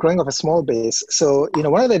growing off a small base. So,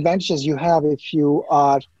 one of the advantages you have if you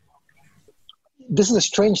are, this is a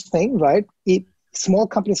strange thing, right? Small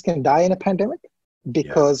companies can die in a pandemic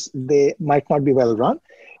because they might not be well run.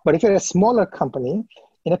 But if you're a smaller company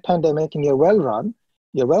in a pandemic and you're well run,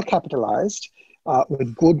 you're well capitalized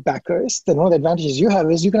with good backers, then one of the advantages you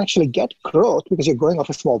have is you can actually get growth because you're growing off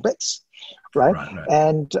a small base, right?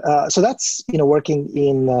 And so that's working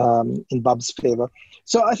in Bub's favor.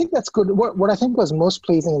 So I think that's good. What I think was most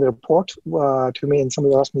pleasing in the report to me, and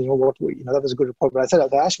somebody asked me, that was a good report. But I said,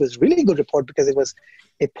 actually, it was a really good report because it was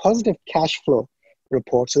a positive cash flow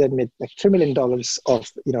report. So they made like $3 million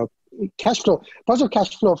of positive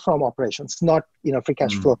cash flow from operations, not free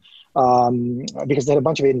cash flow, because they had a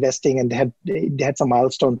bunch of investing and they had some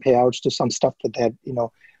milestone payouts to some stuff that they had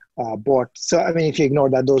bought. So I mean, if you ignore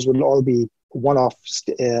that, those will all be one-off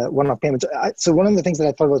payments. So one of the things that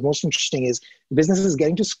I thought was most interesting is the business is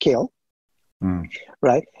getting to scale,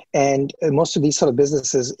 right? And most of these sort of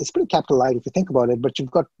businesses, it's pretty capital light if you think about it, but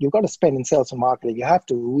you've got to spend in sales and marketing. You have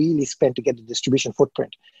to really spend to get the distribution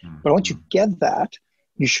footprint. But once you get that,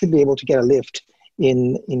 you should be able to get a lift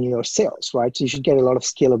in your sales, right? So you should get a lot of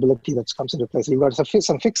scalability that comes into place. You've got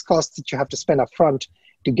some fixed costs that you have to spend up front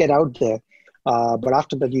to get out there. But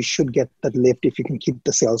after that, you should get that lift if you can keep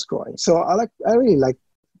the sales growing. So I really like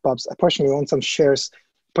Bob's. I personally own some shares,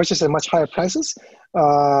 purchased at much higher prices.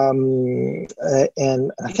 And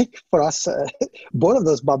I think for us, both of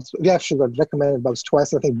those Bobs, we actually got recommended Bobs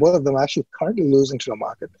twice. I think both of them are actually currently losing to the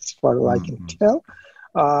market as far as I can tell.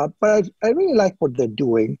 But I really like what they're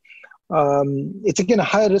doing. It's again a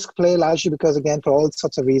high risk play, largely because again, for all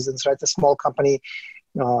sorts of reasons, right? It's a small company.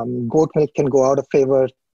 Goat milk can go out of favor,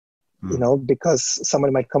 because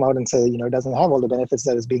somebody might come out and say, it doesn't have all the benefits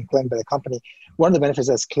that is being claimed by the company. One of the benefits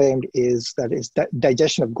that's claimed is that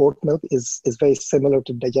digestion of goat milk is very similar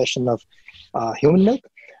to digestion of human milk.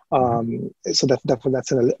 So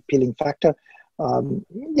that's an appealing factor.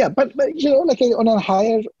 But like on a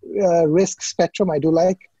higher risk spectrum, I do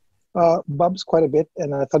like Bubs quite a bit,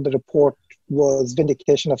 and I thought the report was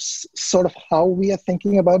vindication of sort of how we are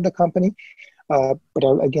thinking about the company. But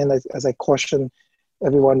again, as I caution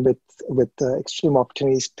everyone with extreme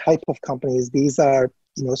opportunities type of companies, these are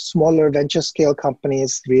smaller venture scale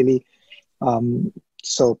companies really.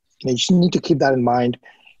 So you just need to keep that in mind.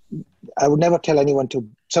 I would never tell anyone to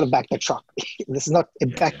sort of back the truck. This is not a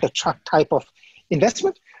back the truck type of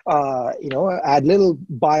investment. Add little,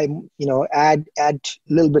 buy, add a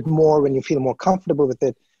little bit more when you feel more comfortable with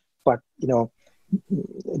it. But,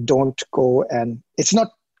 don't go and it's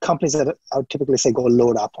not companies that I would typically say go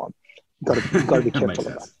load up on. Got to be careful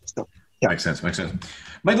of that. So, yeah. Makes sense.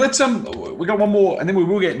 Mate, let's we got one more, and then we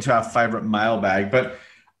will get into our favorite mailbag. But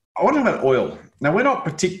I want to talk about oil. Now, we're not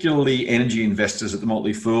particularly energy investors at the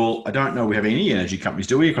Motley Fool. I don't know we have any energy companies,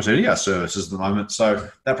 do we, across any of our services at the moment? So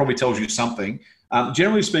that probably tells you something.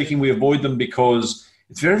 Generally speaking, we avoid them because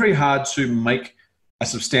it's very, very hard to make a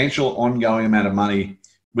substantial ongoing amount of money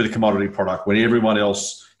with a commodity product when everyone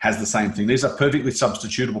else has the same thing. These are perfectly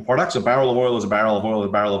substitutable products. A barrel of oil is a barrel of oil is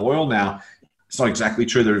a barrel of oil. Now, it's not exactly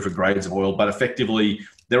true. There are different grades of oil, but effectively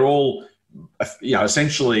they're all,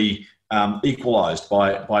 essentially equalized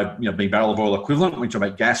by being barrel of oil equivalent. When you talk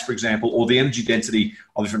about gas, for example, or the energy density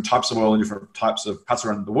of different types of oil in different types of parts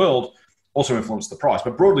around the world also influence the price.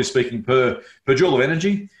 But broadly speaking, per joule of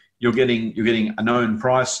energy, you're getting a known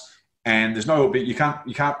price, and there's no you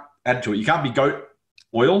can't add to it. You can't be goat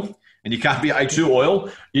oil, and you can't be A2 oil.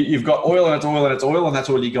 You've got oil and it's oil and it's oil, and that's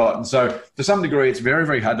all you got. And so to some degree, it's very,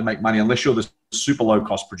 very hard to make money unless you're this super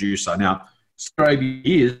low-cost producer. Now,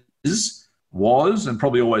 Saudi was, and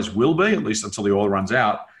probably always will be, at least until the oil runs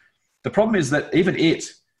out. The problem is that even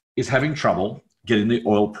it is having trouble getting the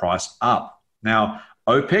oil price up. Now,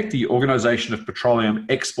 OPEC, the Organization of Petroleum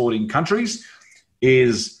Exporting Countries,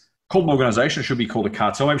 is called an organization. It should be called a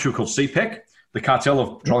cartel. Maybe it should be called CPEC, the cartel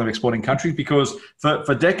of petroleum exporting countries, because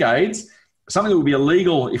for decades, something that would be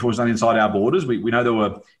illegal if it was done inside our borders. We know there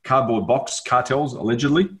were cardboard box cartels,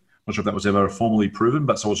 allegedly. I'm not sure if that was ever formally proven,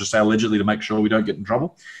 but so I'll just say allegedly to make sure we don't get in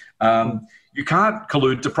trouble. You can't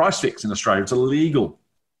collude to price fix in Australia. It's illegal.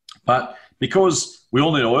 But because we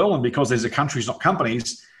all need oil and because these are countries, not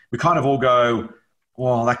companies, we kind of all go,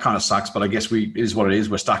 well, that kind of sucks, but I guess it is what it is.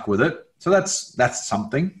 We're stuck with it. So that's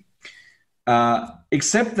something.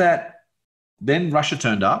 Except that then Russia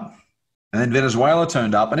turned up, and then Venezuela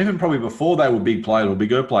turned up, and even probably before they were big players or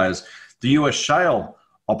bigger players, the US shale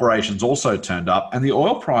operations also turned up, and the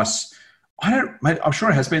oil price, I'm sure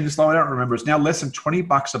it has been this low. I don't remember. It's now less than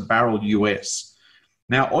 $20 a barrel US.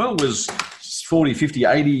 Now, oil was 40, 50,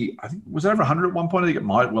 80. I think was it over 100 at one point. I think it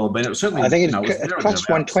might well have been. It was certainly. I think it crossed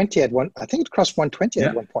 120 at one. I think it crossed 120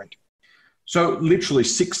 at one point. So literally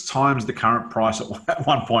 6 times the current price at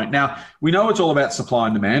one point. Now, we know it's all about supply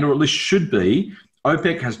and demand, or at least should be.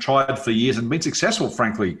 OPEC has tried for years and been successful,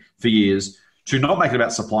 frankly, for years to not make it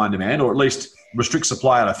about supply and demand, or at least restrict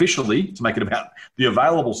supply artificially to make it about the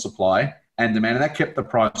available supply and demand. And that kept the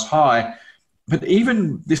price high. But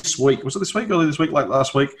even this week, was it this week, earlier this week, like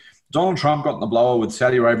last week, Donald Trump got in the blower with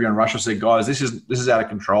Saudi Arabia and Russia, said, guys, this is out of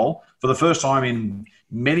control. For the first time in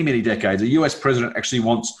many, many decades, a US president actually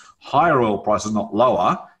wants higher oil prices, not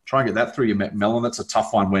lower. Try and get that through your melon. That's a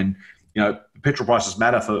tough one when, petrol prices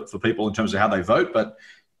matter for people in terms of how they vote. But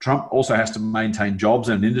Trump also has to maintain jobs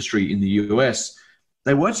and an industry in the US.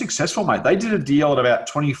 They weren't successful, mate. They did a deal at about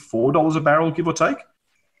 $24 a barrel, give or take.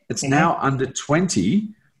 It's now under 20.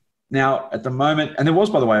 Now, at the moment, and there was,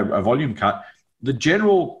 by the way, a volume cut, the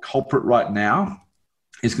general culprit right now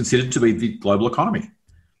is considered to be the global economy.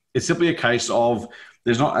 It's simply a case of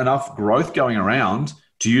there's not enough growth going around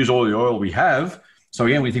to use all the oil we have. So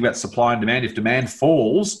again, when you think about supply and demand, if demand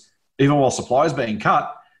falls, even while supply is being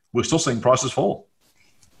cut, we're still seeing prices fall.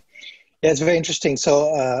 Yeah, it's very interesting.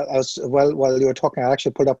 So while you were talking, I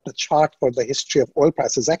actually put up the chart for the history of oil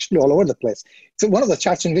prices, actually all over the place. It's one of the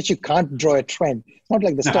charts in which you can't draw a trend. It's not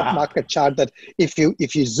like the stock market chart that if you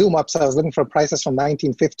zoom up, so I was looking for prices from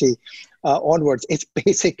 1950 onwards, it's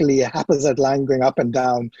basically a haphazard line going up and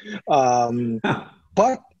down.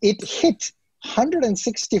 But it hit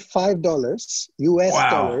 $165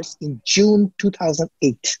 US dollars in June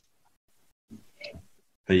 2008.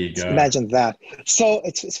 There you go. Imagine that. So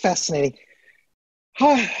it's fascinating.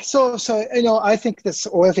 So I think this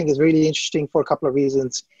oil thing is really interesting for a couple of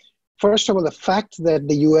reasons. First of all, the fact that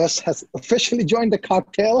the U.S. has officially joined the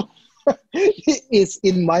cartel is,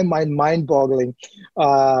 in my mind, mind-boggling.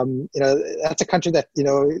 That's a country that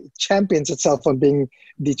champions itself on being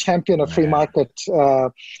the champion of free market.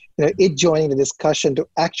 It joining the discussion to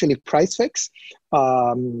actually price fix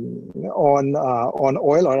on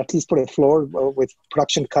oil, or at least put a floor with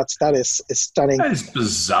production cuts. That is stunning. That is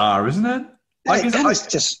bizarre, isn't it? That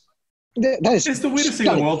is it's the weirdest thing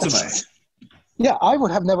in the world to me. Yeah, I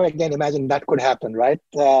would have never again imagined that could happen, right?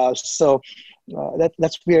 That's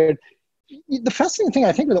weird. The fascinating thing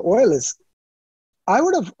I think with the oil is, I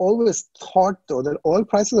would have always thought though that oil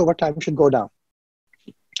prices over time should go down,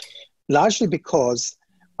 largely because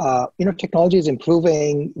technology is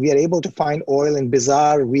improving. We are able to find oil in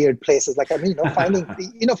bizarre, weird places. Like, finding,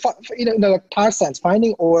 like tar sands,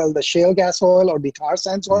 finding oil, the shale gas oil or the tar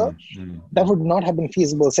sands oil, that would not have been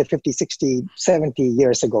feasible, say, 50, 60, 70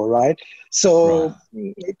 years ago, right? So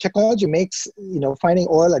technology makes, finding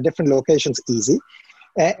oil at different locations easy.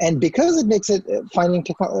 And because it makes it finding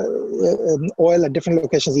oil at different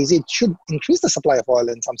locations easy, it should increase the supply of oil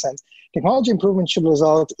in some sense. Technology improvement should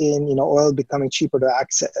result in oil becoming cheaper to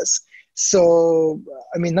access. So,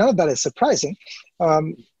 none of that is surprising.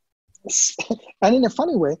 And in a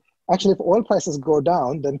funny way, actually, if oil prices go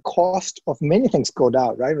down, then cost of many things go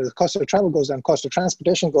down, right? The cost of travel goes down, cost of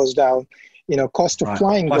transportation goes down, cost of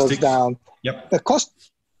flying goes down. Yep. The cost.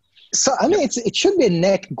 So, it should be a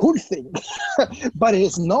net good thing, but it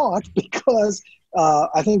is not, because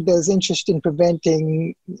I think there's interest in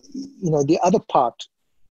preventing, the other part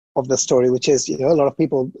of the story, which is, a lot of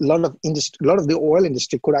the oil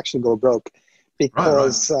industry could actually go broke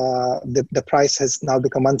because the price has now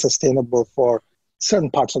become unsustainable for certain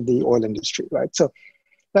parts of the oil industry, right? So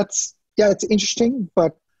it's interesting,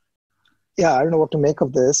 but yeah, I don't know what to make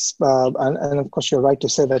of this. And of course, you're right to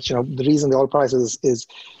say that, the reason the oil price is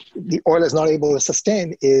the oil is not able to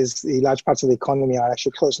sustain is the large parts of the economy are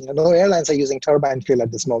actually closed. No airlines are using turbine fuel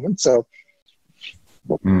at this moment. So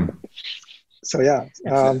yeah.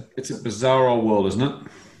 It's a bizarre old world, isn't it?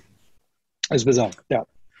 It's bizarre, yeah.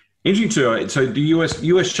 Interesting too. So the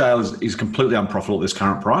US shale is completely unprofitable at this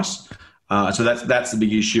current price. So that's the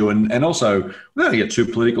big issue. And also, we don't get too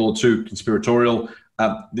political or too conspiratorial.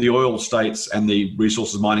 The oil states and the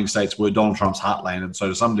resources mining states were Donald Trump's heartland. And so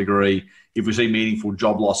to some degree, if we see meaningful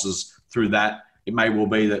job losses through that, it may well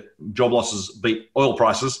be that job losses beat oil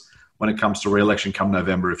prices when it comes to re-election come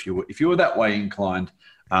November. If you were that way inclined,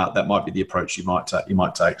 that might be the approach you might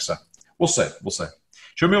take. So we'll see.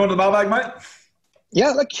 Should we move on to the mailbag, mate?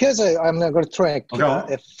 Yeah, I'm going to throw a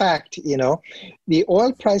fact, the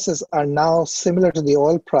oil prices are now similar to the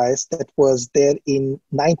oil price that was there in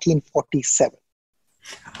 1947.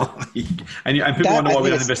 and people wonder why we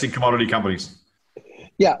don't invest in commodity companies.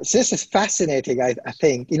 Yeah, so this is fascinating, I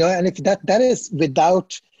think. And if that is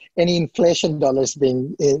without any inflation dollars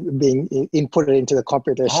being inputted into the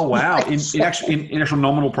computation. Oh wow! In actual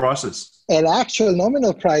nominal prices. And actual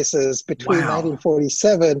nominal prices between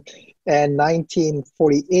 1947 and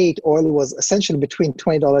 1948, oil was essentially between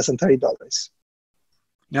 $20 and $30.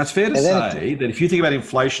 Now it's fair to say that if you think about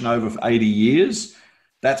inflation over 80 years,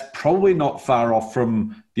 that's probably not far off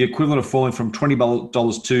from the equivalent of falling from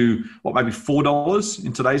 $20 to maybe $4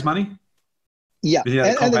 in today's money. Yeah,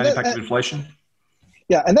 the compound impact of inflation.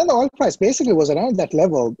 Yeah, and then the oil price basically was around that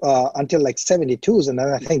level until like 72s, and then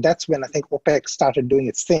I think that's when OPEC started doing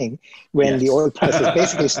its thing, when the oil prices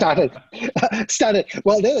basically started.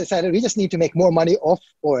 Well, they decided we just need to make more money off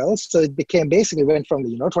oil, so it went from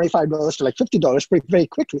 $25 to like $50 pretty very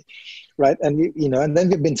quickly, right? And and then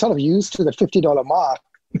we've been sort of used to the $50 mark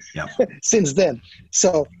since then.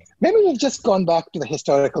 So maybe we've just gone back to the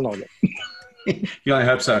historical normal. Yeah, I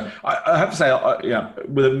hope so. I have to say,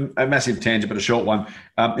 with a massive tangent, but a short one,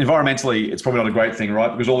 environmentally, it's probably not a great thing,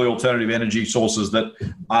 right? Because all the alternative energy sources that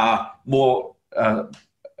are more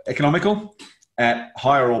economical at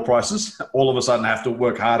higher oil prices all of a sudden have to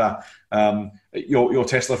work harder. Your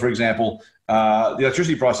Tesla, for example, the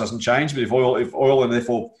electricity price doesn't change, but if oil and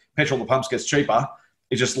therefore petrol at the pumps gets cheaper,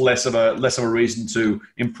 it's just less of a reason to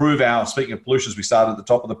improve our. Speaking of pollution, as we started at the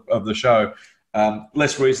top of the show,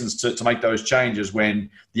 less reasons to make those changes when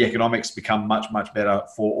the economics become much better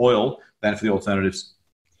for oil than for the alternatives.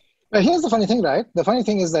 Now, here's the funny thing, right? The funny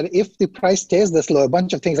thing is that if the price stays this low, a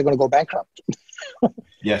bunch of things are going to go bankrupt.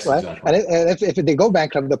 Yes, right? Exactly. And if they go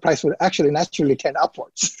bankrupt, the price would actually naturally tend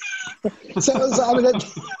upwards. so I mean,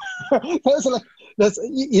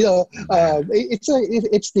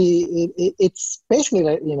 it's basically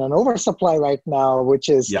an oversupply right now, which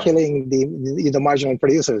is killing the marginal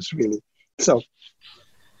producers really. So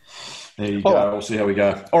there you go. We'll see how we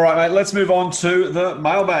go. All right, mate. Let's move on to the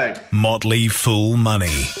mailbag. Motley Fool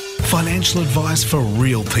Money. Financial advice for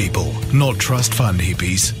real people, not trust fund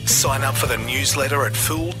hippies. Sign up for the newsletter at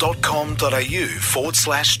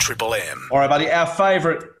fool.com.au/Triple M. All right, buddy. Our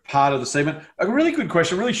favourite part of the segment. A really good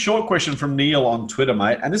question, really short question from Neil on Twitter,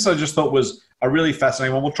 mate. And this I just thought was a really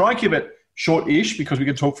fascinating one. We'll try and keep it short-ish because we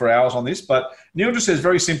can talk for hours on this. But Neil just says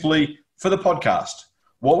very simply, for the podcast,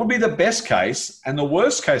 what would be the best case and the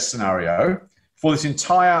worst case scenario for this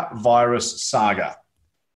entire virus saga?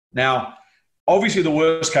 Now, obviously, the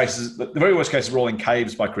very worst case is we're all in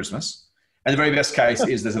caves by Christmas. And the very best case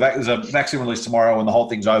is there's a vaccine release tomorrow and the whole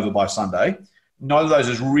thing's over by Sunday. None of those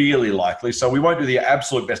is really likely. So we won't do the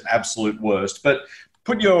absolute best and absolute worst. But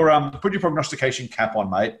put your prognostication cap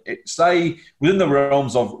on, mate. Stay within the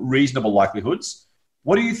realms of reasonable likelihoods.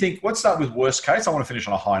 What do you think? Let's start with worst case. I want to finish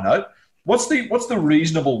on a high note. What's the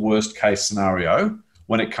reasonable worst case scenario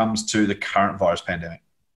when it comes to the current virus pandemic?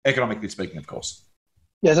 Economically speaking, of course.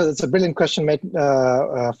 Yeah, so it's a brilliant question, mate,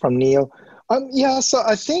 from Neil. So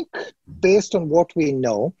I think based on what we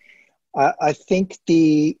know, I think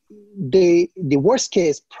the worst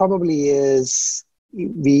case probably is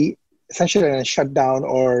we essentially in a shutdown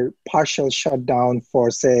or partial shutdown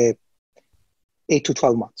for say 8 to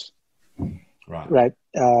 12 months. Right.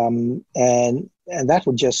 And that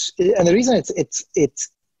would just, and the reason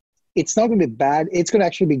it's not going to be bad. It's going to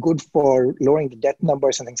actually be good for lowering the debt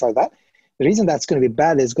numbers and things like that. The reason that's going to be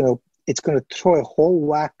bad is it's going to throw a whole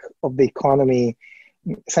whack of the economy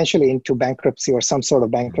essentially into bankruptcy or some sort of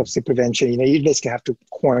bankruptcy prevention. You basically have to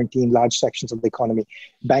quarantine large sections of the economy.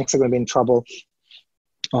 Banks are going to be in trouble.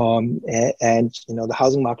 And the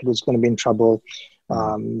housing market is going to be in trouble.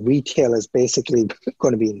 Retail is basically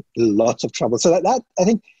going to be in lots of trouble. So that I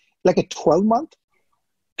think like a 12-month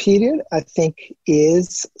period, I think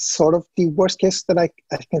is sort of the worst case that I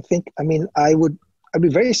can think. I mean, I'd be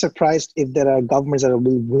very surprised if there are governments that are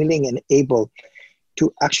willing and able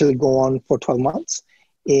to actually go on for 12 months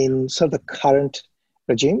in sort of the current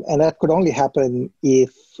regime. And that could only happen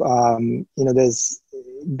if,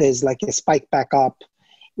 there's like a spike back up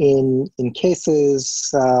in cases,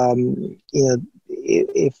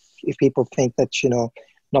 if people think that,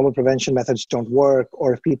 normal prevention methods don't work,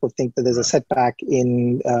 or if people think that there's a setback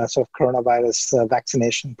in sort of coronavirus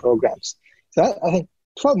vaccination programs. So I think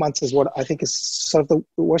 12 months is what I think is sort of the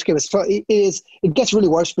worst case. It gets really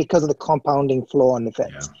worse because of the compounding flow-on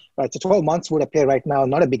effects, right? So 12 months would appear right now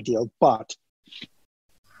not a big deal, but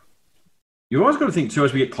you always got to think too,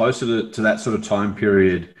 as we get closer to that sort of time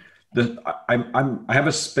period, I have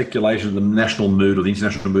a speculation that the national mood or the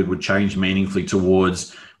international mood would change meaningfully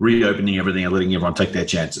towards reopening everything and letting everyone take their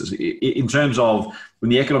chances. In terms of when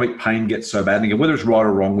the economic pain gets so bad, and again, whether it's right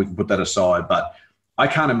or wrong, we can put that aside, but I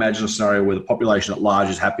can't imagine a scenario where the population at large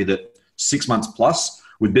is happy that 6 months plus,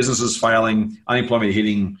 with businesses failing, unemployment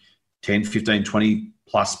hitting 10, 15,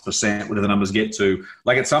 20+%, whatever the numbers get to.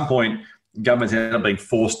 Like at some point, governments end up being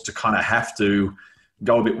forced to kind of have to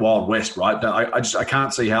go a bit Wild West, right? I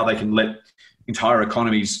can't see how they can let entire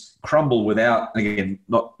economies crumble without, again,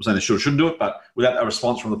 not saying they shouldn't do it, but without a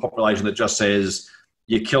response from the population that just says,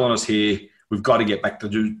 you're killing us here. We've got to we've got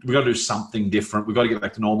to do something different. We've got to get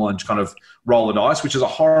back to normal and just kind of roll the dice, which is a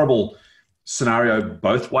horrible scenario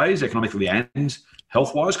both ways, economically and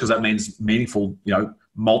health-wise, because that means meaningful,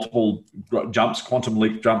 multiple jumps, quantum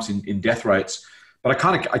leap jumps in death rates. But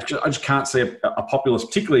I just can't see a populace,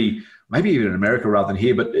 particularly maybe even in America rather than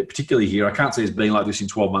here, but particularly here, I can't see it being like this in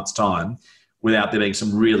 12 months' time without there being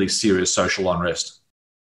some really serious social unrest.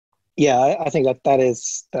 Yeah, I think that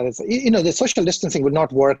is, the social distancing would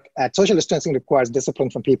not work social distancing requires discipline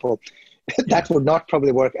from people. That would not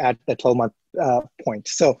probably work at the 12-month point.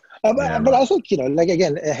 So, but I think,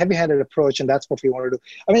 again, a heavy-handed approach, and that's what we want to do.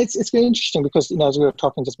 I mean, it's very interesting because, as we were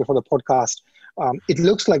talking just before the podcast, it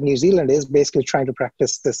looks like New Zealand is basically trying to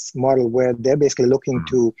practice this model where they're basically looking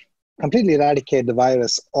to completely eradicate the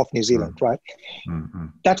virus off New Zealand, right? Mm-hmm.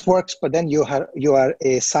 That works, but then you are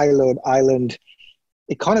a siloed island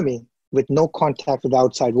economy with no contact with the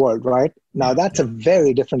outside world, right? Now that's a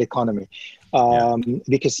very different economy,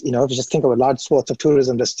 because if you just think of a large swaths of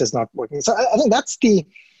tourism that's just not working. So I think that's the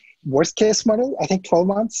worst case model. I think 12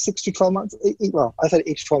 months, 6 to 12 months. Well, I said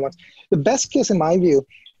 8 to 12 months. The best case in my view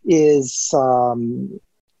is, so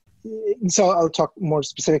I'll talk more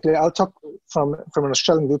specifically. I'll talk from an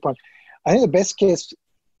Australian viewpoint. I think the best case,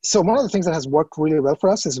 so one of the things that has worked really well for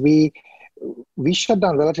us is we shut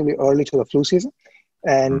down relatively early to the flu season.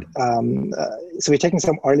 And so we're taking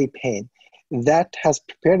some early pain. That has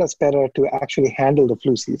prepared us better to actually handle the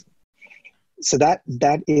flu season. So that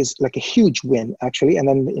is like a huge win, actually. And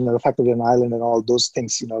then, the fact that we're an island and all those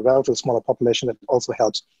things, relatively smaller population, that also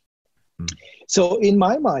helps. So in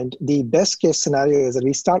my mind, the best case scenario is that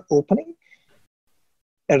we start opening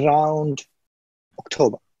around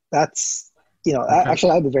October. That's,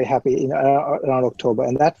 actually I'd be very happy around October.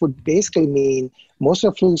 And that would basically mean most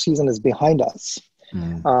of the flu season is behind us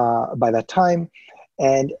by that time.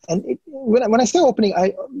 And when I say opening,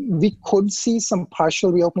 we could see some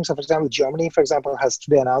partial reopening. So, for example, Germany, for example, has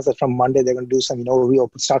today announced that from Monday they're going to do some,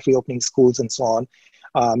 start reopening schools and so on.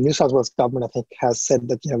 New South Wales government, I think, has said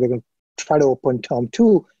that we're going to try to open term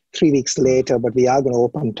 2 3 weeks later, but we are going to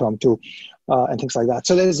open term 2 and things like that.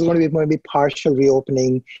 So there's going to be partial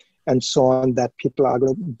reopening and so on that people are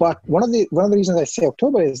going to. But one of the reasons I say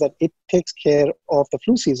October is that it takes care of the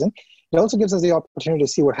flu season. It also gives us the opportunity to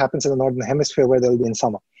see what happens in the Northern Hemisphere where they'll be in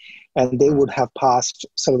summer. And they would have passed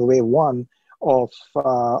sort of the wave 1 of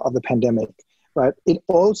the pandemic, right? It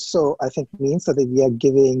also, I think, means that we are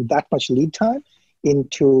giving that much lead time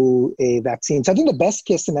into a vaccine. So I think the best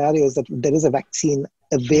case scenario is that there is a vaccine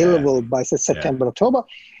available by, say, September, October.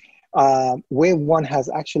 Wave 1 has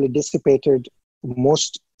actually dissipated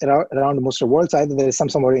around most of the world. So either there is some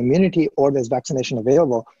sort of immunity or there's vaccination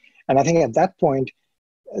available. And I think at that point,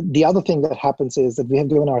 the other thing that happens is that we have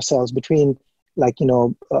given ourselves between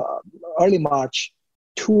early March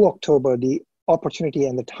to October, the opportunity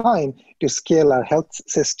and the time to scale our health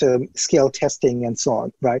system, scale testing and so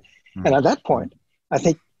on, right? And at that point, I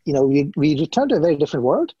think, we return to a very different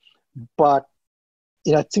world, but,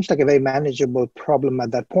 it seems like a very manageable problem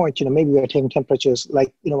at that point. Maybe we are taking temperatures,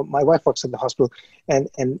 like, my wife works at the hospital, and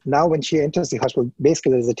now when she enters the hospital,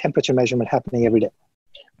 basically there's a temperature measurement happening every day.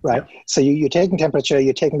 Right. Yeah. So you're taking temperature,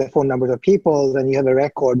 you're taking the phone numbers of people, then you have a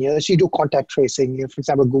record. So you do contact tracing. For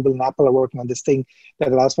example, Google and Apple are working on this thing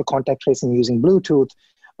that allows for contact tracing using Bluetooth.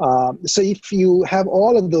 So if you have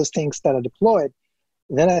all of those things that are deployed,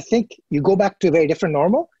 then I think you go back to a very different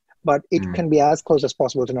normal, but it can be as close as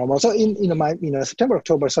possible to normal. So in my September,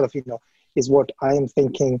 October sort of is what I am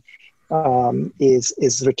thinking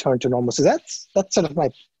is return to normal. So that's sort of my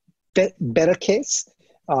better case.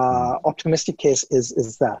 Optimistic case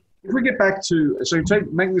is that. If we get back to,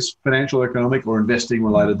 make this financial, economic, or investing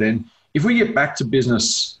related, then if we get back to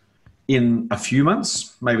business in a few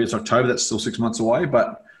months, maybe it's October, that's still 6 months away,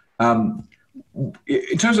 but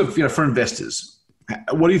in terms of, for investors,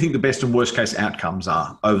 what do you think the best and worst case outcomes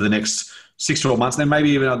are over the next 6 to 12 months, and then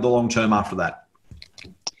maybe even the long term after that?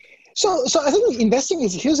 So I think investing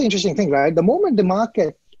here's the interesting thing, right? The moment the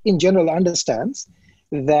market in general understands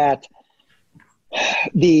that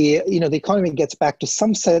the economy gets back to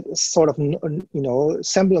some sort of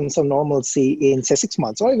semblance of normalcy in, say, 6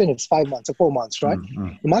 months, or even if it's 5 months or 4 months, right?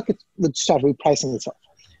 The market would start repricing itself,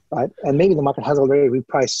 right? And maybe the market has already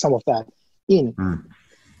repriced some of that in,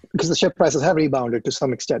 because the share prices have rebounded to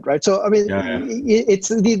some extent, right? So I mean, it's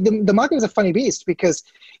the market is a funny beast, because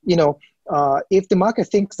if the market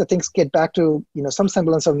thinks that things get back to some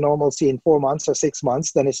semblance of normalcy in 4 months or 6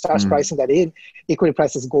 months, then it starts pricing that in. Equity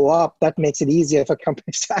prices go up. That makes it easier for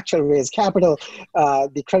companies to actually raise capital.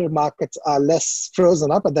 The credit markets are less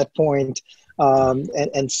frozen up at that point,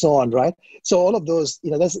 and so on, right? So all of those,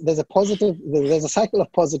 there's a cycle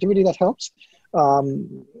of positivity that helps.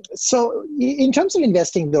 So in terms of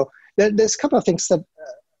investing, though, there's a couple of things that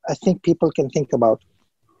I think people can think about.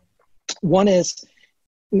 One is,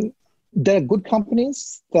 there are good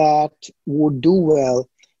companies that would do well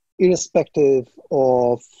irrespective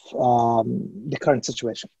of the current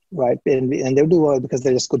situation, right? And they'll do well because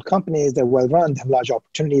they're just good companies, they're well run, they have large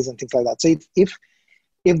opportunities and things like that. So if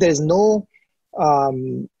there's no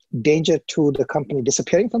danger to the company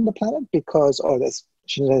disappearing from the planet, there's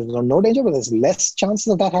no danger, but there's less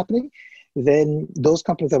chances of that happening, then those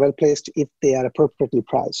companies are well placed if they are appropriately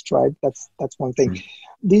priced, right? That's one thing.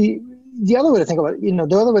 The other way to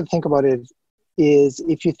think about it, is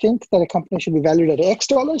if you think that a company should be valued at X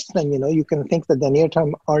dollars, then you can think that the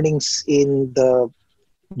near-term earnings in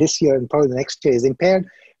this year and probably the next year is impaired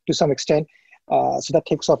to some extent. So that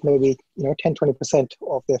takes off maybe 10-20%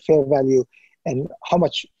 of their fair value, and how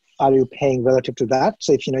much are you paying relative to that?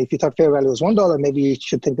 So if you thought fair value was $1, maybe you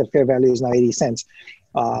should think that fair value is now 80 cents.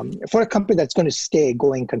 For a company that's going to stay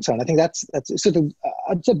going concern. I think that's so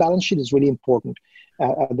I'd say balance sheet is really important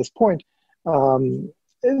at this point.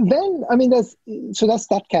 Then, I mean, that's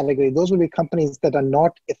that category. Those will be companies that are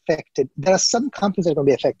not affected. There are some companies that are going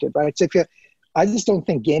to be affected, right? So I just don't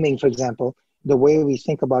think gaming, for example, the way we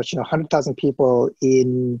think about 100,000 people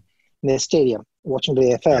in a stadium watching the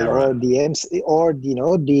AFL, or the MC, or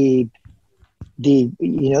the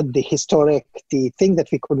historic, the thing that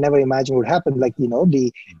we could never imagine would happen, like the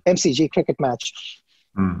MCG cricket match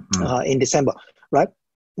in December, right?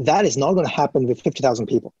 That is not going to happen with 50,000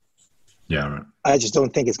 people. Yeah, right. I just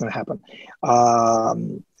don't think it's going to happen.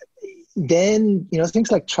 Then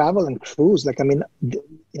things like travel and cruise. Like, I mean,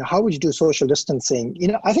 how would you do social distancing?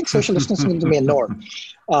 I think social distancing is going to be a norm.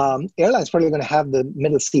 Airlines probably going to have the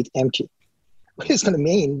middle seat empty, which is going to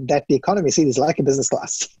mean that the economy seat is like a business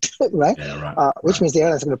class, right? Yeah, right. Which means the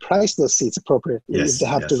airlines are going to price those seats appropriately if they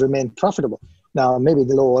have to remain profitable. Now, maybe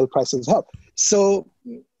the low oil prices help. So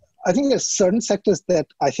I think there's certain sectors that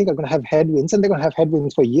I think are going to have headwinds, and they're going to have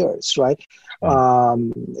headwinds for years, right?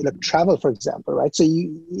 Like travel, for example, right? So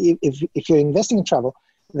if you're investing in travel,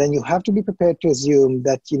 then you have to be prepared to assume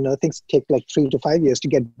that things take like 3 to 5 years to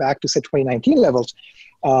get back to, say, 2019 levels.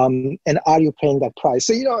 And are you paying that price?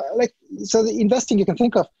 So so the investing, you can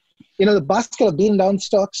think of the basket of beaten down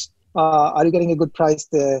stocks. Are you getting a good price?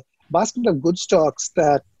 The basket of good stocks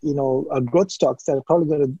that are growth stocks that are probably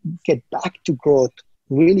going to get back to growth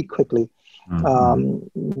really quickly. And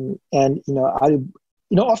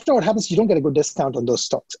often what happens is you don't get a good discount on those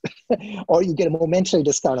stocks, or you get a momentary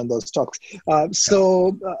discount on those stocks.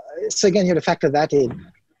 So again, you have to factor that in.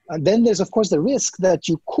 And then there's, of course, the risk that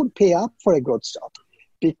you could pay up for a growth stock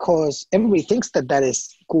because everybody thinks that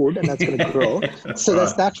is good and that's going to grow. So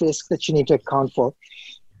there's that risk that you need to account for.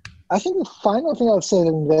 I think the final thing I'll say to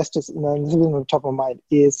investors, and this is on the top of mind,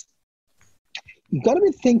 is you've got to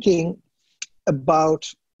be thinking about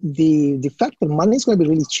the fact that money is going to be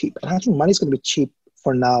really cheap. And I think money is going to be cheap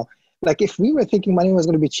for now. Like if we were thinking money was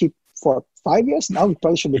going to be cheap for 5 years, now we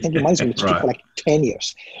probably should be thinking money is going to be cheap for like 10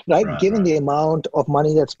 years, right? Given the amount of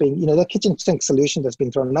money that's being, the kitchen sink solution that's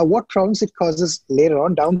being thrown. Now, what problems it causes later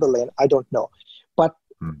on down the lane, I don't know. But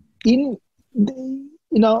in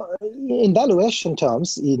valuation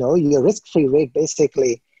terms, your risk-free rate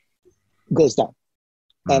basically goes down.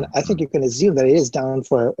 And I think you can assume that it is down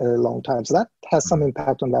for a long time. So that has some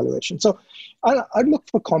impact on valuation. So I'd look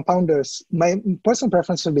for compounders. My personal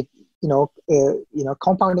preference would be,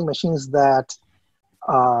 compounding machines that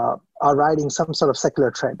are riding some sort of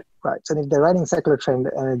secular trend, right? So if they're riding secular trend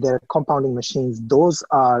and they're compounding machines, those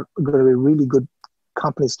are going to be really good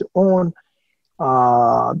companies to own.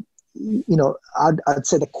 I'd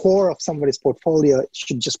say the core of somebody's portfolio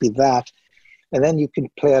should just be that. And then you can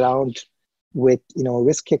play around with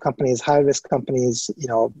riskier companies, high risk companies,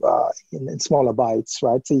 in smaller bites,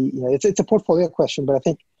 right? So it's a portfolio question, but I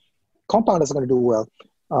think compounders are going to do well.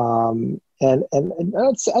 And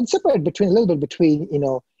I'd separate a little bit between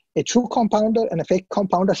a true compounder and a fake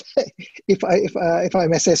compounder, if I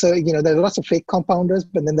may say so. There are lots of fake compounders,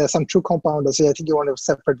 but then there are some true compounders. So I think you want to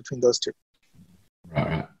separate between those two.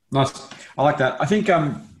 Right. Nice. I like that. I think.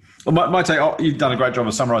 My take, you've done a great job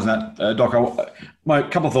of summarising that, Doc. My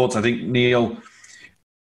couple of thoughts. I think, Neil,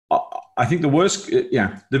 I think the worst,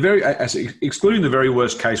 excluding the very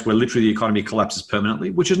worst case where literally the economy collapses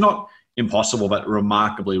permanently, which is not impossible, but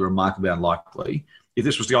remarkably unlikely. If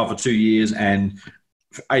this was to go on for 2 years and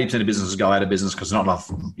 80% of businesses go out of business because there's not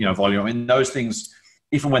enough, volume, I mean, those things,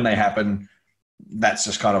 if and when they happen, that's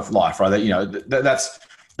just kind of life, right?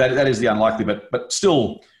 That is the unlikely, but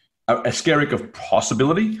still a skerrick of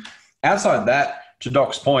possibility. Outside that, to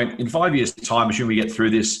Doc's point, in 5 years' time, assuming we get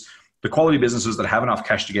through this, the quality businesses that have enough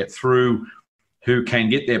cash to get through, who can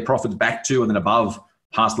get their profits back to and then above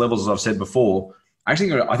past levels, as I've said before, I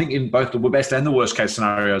think in both the best and the worst case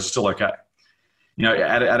scenarios are still okay.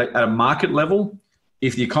 At a market level,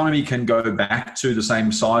 if the economy can go back to the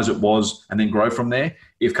same size it was and then grow from there,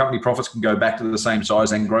 if company profits can go back to the same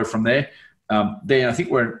size and grow from there, then I think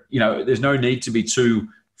there's no need to be too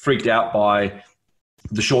freaked out by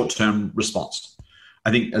the short-term response. I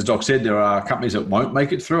think, as Doc said, there are companies that won't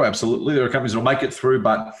make it through. Absolutely. There are companies that will make it through,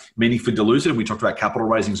 but meaningfully diluted. We talked about capital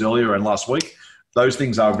raisings earlier and last week. Those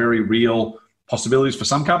things are very real possibilities for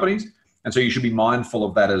some companies. And so you should be mindful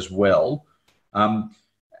of that as well.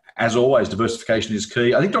 As always, diversification is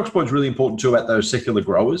key. I think Doc's point is really important too about those secular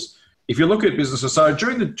growers. If you look at businesses, so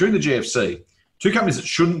during the GFC, two companies that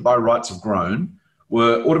shouldn't by rights have grown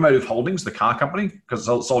were Automotive Holdings, the car company, because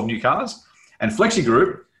it sold new cars, and Flexi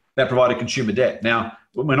Group, that provided consumer debt. Now,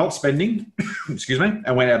 when we're not spending, excuse me,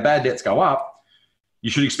 and when our bad debts go up, you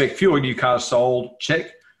should expect fewer new cars sold,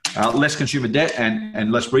 check, less consumer debt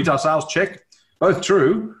and less retail sales, check. Both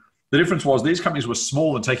true. The difference was these companies were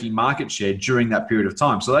small and taking market share during that period of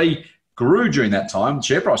time. So they grew during that time,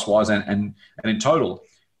 share price-wise and in total,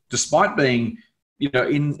 despite being,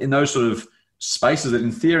 in those sort of spaces that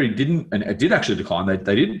in theory didn't, and it did actually decline.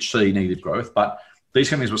 They didn't see negative growth, but these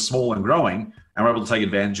companies were small and growing and were able to take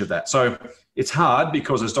advantage of that. So it's hard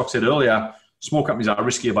because, as Doc said earlier, small companies are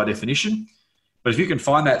riskier by definition. But if you can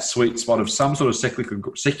find that sweet spot of some sort of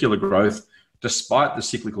secular growth, despite the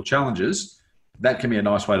cyclical challenges, that can be a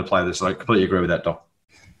nice way to play this. So I completely agree with that, Doc.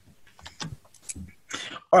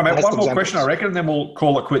 All right, mate, one more question, I reckon, and then we'll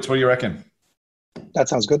call it quits. What do you reckon? That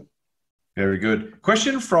sounds good. Very good.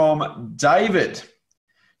 Question from David.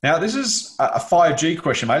 Now, this is a 5G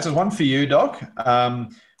question, mate. So it's one for you, Doc.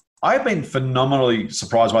 I've been phenomenally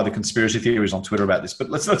surprised by the conspiracy theories on Twitter about this, but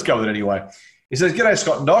let's go with it anyway. He says, "G'day,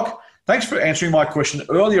 Scott and Doc. Thanks for answering my question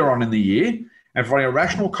earlier on in the year and providing a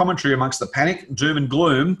rational commentary amongst the panic, doom and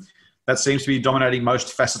gloom that seems to be dominating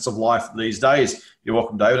most facets of life these days." You're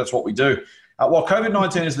welcome, David. That's what we do. While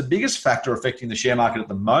COVID-19 is the biggest factor affecting the share market at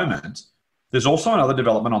the moment, there's also another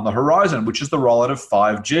development on the horizon, which is the rollout of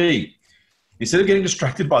 5G. Instead of getting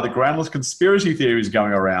distracted by the groundless conspiracy theories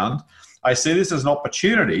going around, I see this as an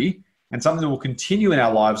opportunity and something that will continue in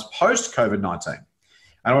our lives post-COVID-19. And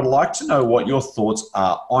I would like to know what your thoughts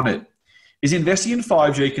are on it. Is investing in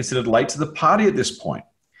 5G considered late to the party at this point?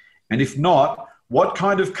 And if not, what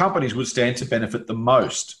kind of companies would stand to benefit the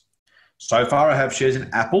most? So far, I have shares in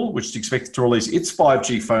Apple, which is expected to release its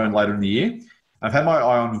 5G phone later in the year. I've had my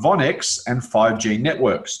eye on Vonex and 5G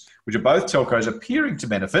networks, which are both telcos appearing to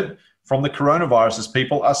benefit from the coronavirus as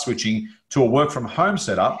people are switching to a work-from-home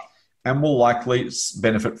setup and will likely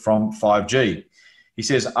benefit from 5G. He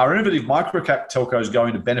says, are innovative microcap telcos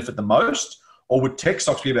going to benefit the most, or would tech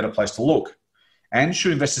stocks be a better place to look? And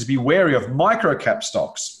should investors be wary of microcap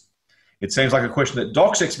stocks? It seems like a question that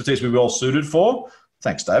Doc's expertise will be well suited for.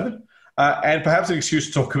 Thanks, David. And perhaps an excuse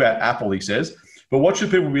to talk about Apple, he says. But what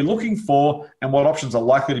should people be looking for, and what options are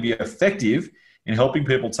likely to be effective in helping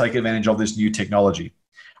people take advantage of this new technology?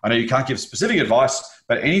 I know you can't give specific advice,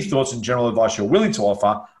 but any thoughts and general advice you're willing to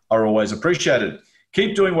offer are always appreciated.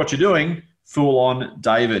 Keep doing what you're doing. Fool on,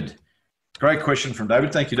 David. Great question from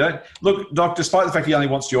David. Thank you, Doc. Look, Doc, despite the fact he only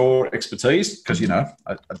wants your expertise, because,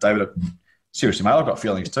 David, seriously, mate, I've got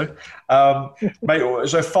feelings too. Mate,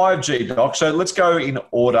 so 5G, Doc. So let's go in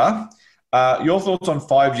order. Your thoughts on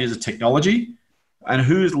 5G as a technology and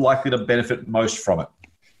who's likely to benefit most from it?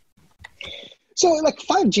 So like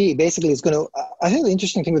 5G basically is going to, I think the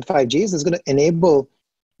interesting thing with 5G is it's going to enable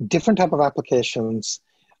different type of applications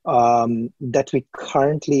that we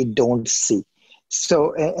currently don't see.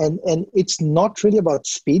 So, and it's not really about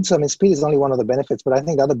speed. So, I mean, speed is only one of the benefits, but I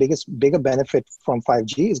think the other bigger benefit from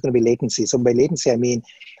 5G is going to be latency. So by latency, I mean,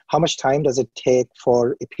 how much time does it take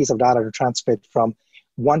for a piece of data to transmit from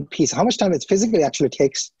one piece? How much time it physically actually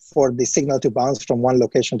takes for the signal to bounce from one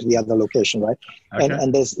location to the other location, right? Okay.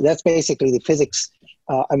 And that's basically the physics.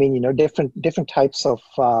 Different types of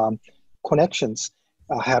connections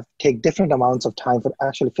take different amounts of time for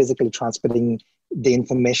actually physically transmitting the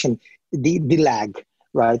information, the lag,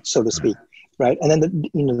 right, so to speak, right? And then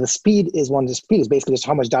the speed is basically just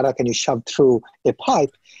how much data can you shove through a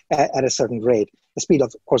pipe at a certain rate. The speed,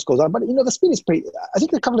 of course, goes on, but the speed is pretty. I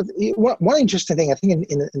think a couple of one interesting thing I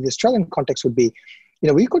think in the Australian context would be,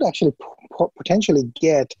 we could actually potentially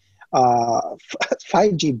get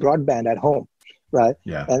 5G broadband at home, right?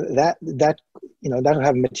 Yeah, and that will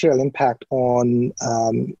have a material impact on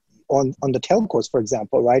the telcos, for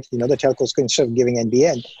example, right? The telcos, instead of giving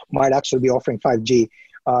NBN, might actually be offering 5G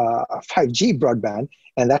broadband,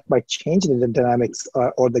 and that might change the dynamics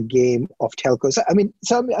or the game of telcos. I mean,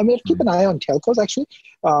 keep an eye on telcos. Actually,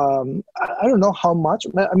 I don't know how much.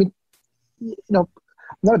 I mean, I'm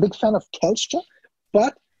not a big fan of Telstra,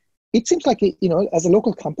 but it seems like as a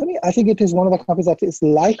local company, I think it is one of the companies that is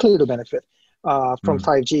likely to benefit from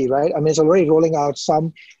 5G, right? I mean, it's already rolling out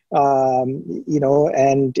some.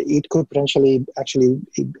 And it could potentially actually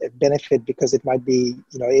benefit because it might be,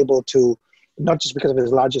 able to, not just because of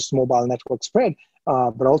its largest mobile network spread,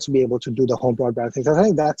 but also be able to do the home broadband things. I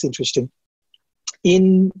think that's interesting.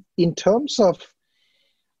 In terms of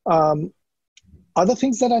other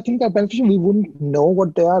things that I think are beneficial, we wouldn't know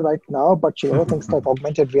what they are right now, but things like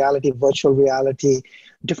augmented reality, virtual reality,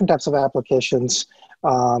 different types of applications.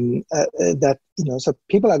 So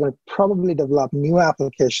people are going to probably develop new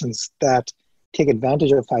applications that take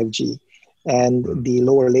advantage of 5G and the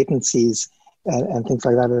lower latencies and things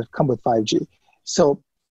like that come with 5G. So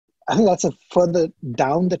I think that's a further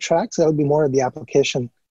down the track. So that'll be more of the application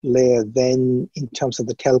layer than in terms of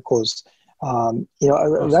the telcos.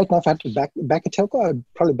 Right now, if I had to back a telco, I'd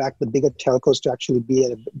probably back the bigger telcos to actually be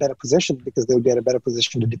at a better position because they'll be at a better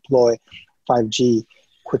position to deploy 5G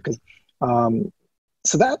quickly.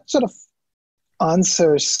 So that sort of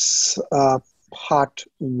answers part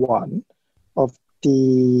one of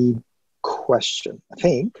the question, I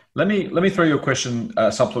think. Let me throw you a question,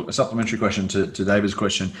 a supplementary question to David's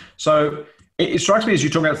question. So it strikes me as you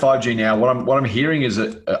talk about 5G now. What I'm hearing is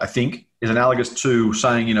I think is analogous to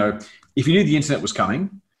saying, if you knew the internet was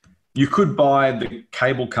coming, you could buy the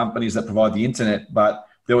cable companies that provide the internet, but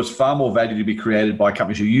there was far more value to be created by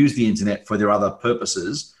companies who use the internet for their other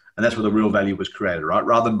purposes, and that's where the real value was created, right?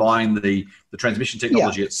 Rather than buying the transmission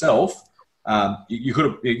technology itself, you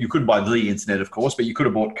couldn't buy the internet, of course, but you could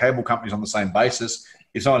have bought cable companies on the same basis.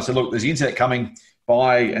 If someone said, "Look, there's the internet coming,"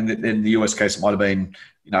 and in the US case, it might have been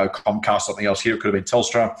Comcast, something else. Here it could have been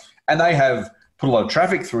Telstra, and they have put a lot of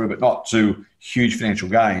traffic through, but not to huge financial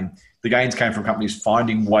gain. The gains came from companies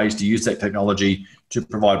finding ways to use that technology to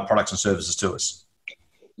provide products and services to us.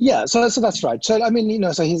 Yeah, so that's right. So I mean,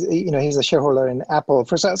 so he's a shareholder in Apple.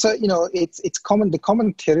 It's common. The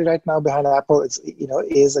common theory right now behind Apple is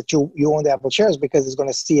that you own the Apple shares because it's going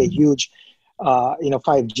to see a huge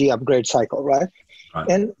 5G upgrade cycle, right?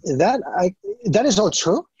 And that is all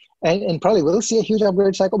true, and probably will see a huge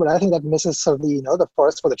upgrade cycle. But I think that misses sort of the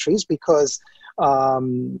forest for the trees because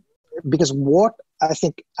what I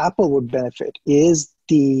think Apple would benefit is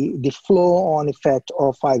the flow-on effect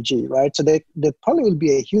of 5G, right? So there probably will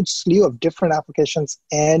be a huge slew of different applications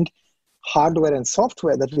and hardware and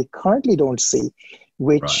software that we currently don't see,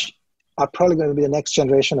 which are probably going to be the next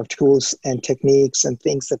generation of tools and techniques and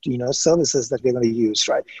things that, services that we're going to use,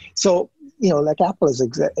 right? So, like Apple is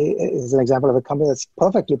an example of a company that's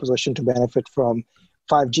perfectly positioned to benefit from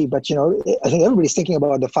 5G, but I think everybody's thinking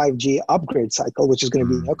about the 5G upgrade cycle, which is going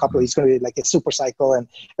to be it's going to be like a super cycle, and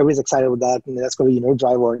everybody's excited with that, and that's going to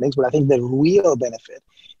drive earnings. But I think the real benefit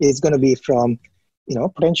is going to be from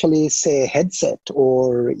potentially say a headset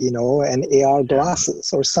or an AR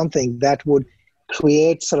glasses or something that would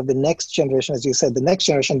create sort of the next generation, as you said, the next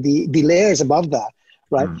generation, the layers above that.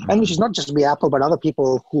 Right, and which is not just be Apple, but other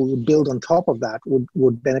people who build on top of that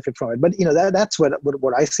would benefit from it. But that's what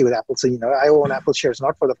I see with Apple. So I own Apple shares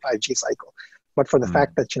not for the 5G cycle, but for the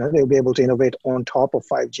fact that they'll be able to innovate on top of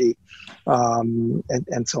 5G,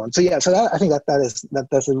 and so on. So I think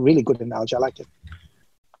that's a really good analogy. I like it.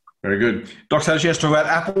 Very good. Dr. Satoshi has to talk about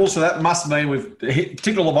Apple, so that must mean we've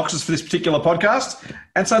ticked all the boxes for this particular podcast,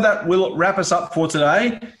 and so that will wrap us up for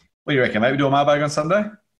today. What do you reckon? Maybe do a mailbag on Sunday?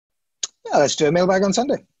 Yeah, let's do a mailbag on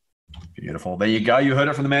Sunday. Beautiful. There you go. You heard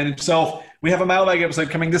it from the man himself. We have a mailbag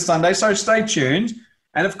episode coming this Sunday, so stay tuned.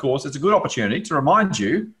 And of course, it's a good opportunity to remind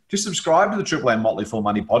you to subscribe to the Triple M Motley Fool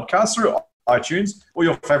Money podcast through iTunes or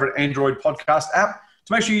your favorite Android podcast app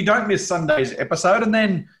to make sure you don't miss Sunday's episode, and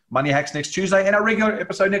then Money Hacks next Tuesday and our regular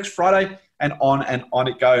episode next Friday, and on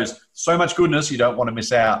it goes. So much goodness you don't want to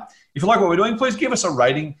miss out. If you like what we're doing, please give us a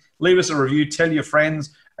rating, leave us a review, tell your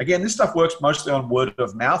friends. Again, this stuff works mostly on word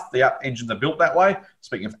of mouth. The app engines are built that way,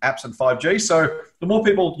 speaking of apps and 5G. So the more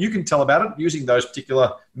people you can tell about it using those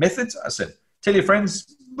particular methods, I said, tell your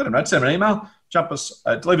friends, let them know, send them an email,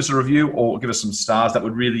 leave us a review or give us some stars. That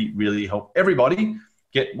would really, really help everybody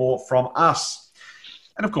get more from us.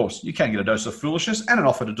 And of course, you can get a dose of foolishness and an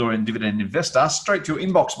offer to Dorian Dividend Investor straight to your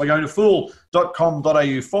inbox by going to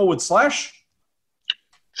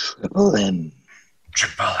fool.com.au/Triple M.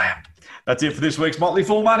 That's it for this week's Motley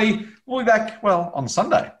Fool Money. We'll be back, on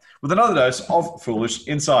Sunday with another dose of foolish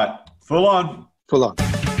insight. Full on. Full on.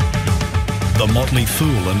 The Motley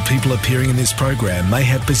Fool and people appearing in this program may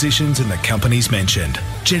have positions in the companies mentioned.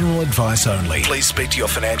 General advice only. Please speak to your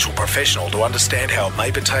financial professional to understand how it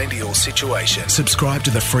may pertain to your situation. Subscribe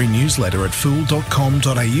to the free newsletter at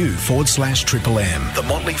fool.com.au/Triple M. The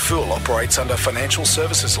Motley Fool operates under Financial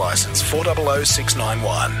Services Licence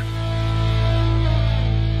 400691.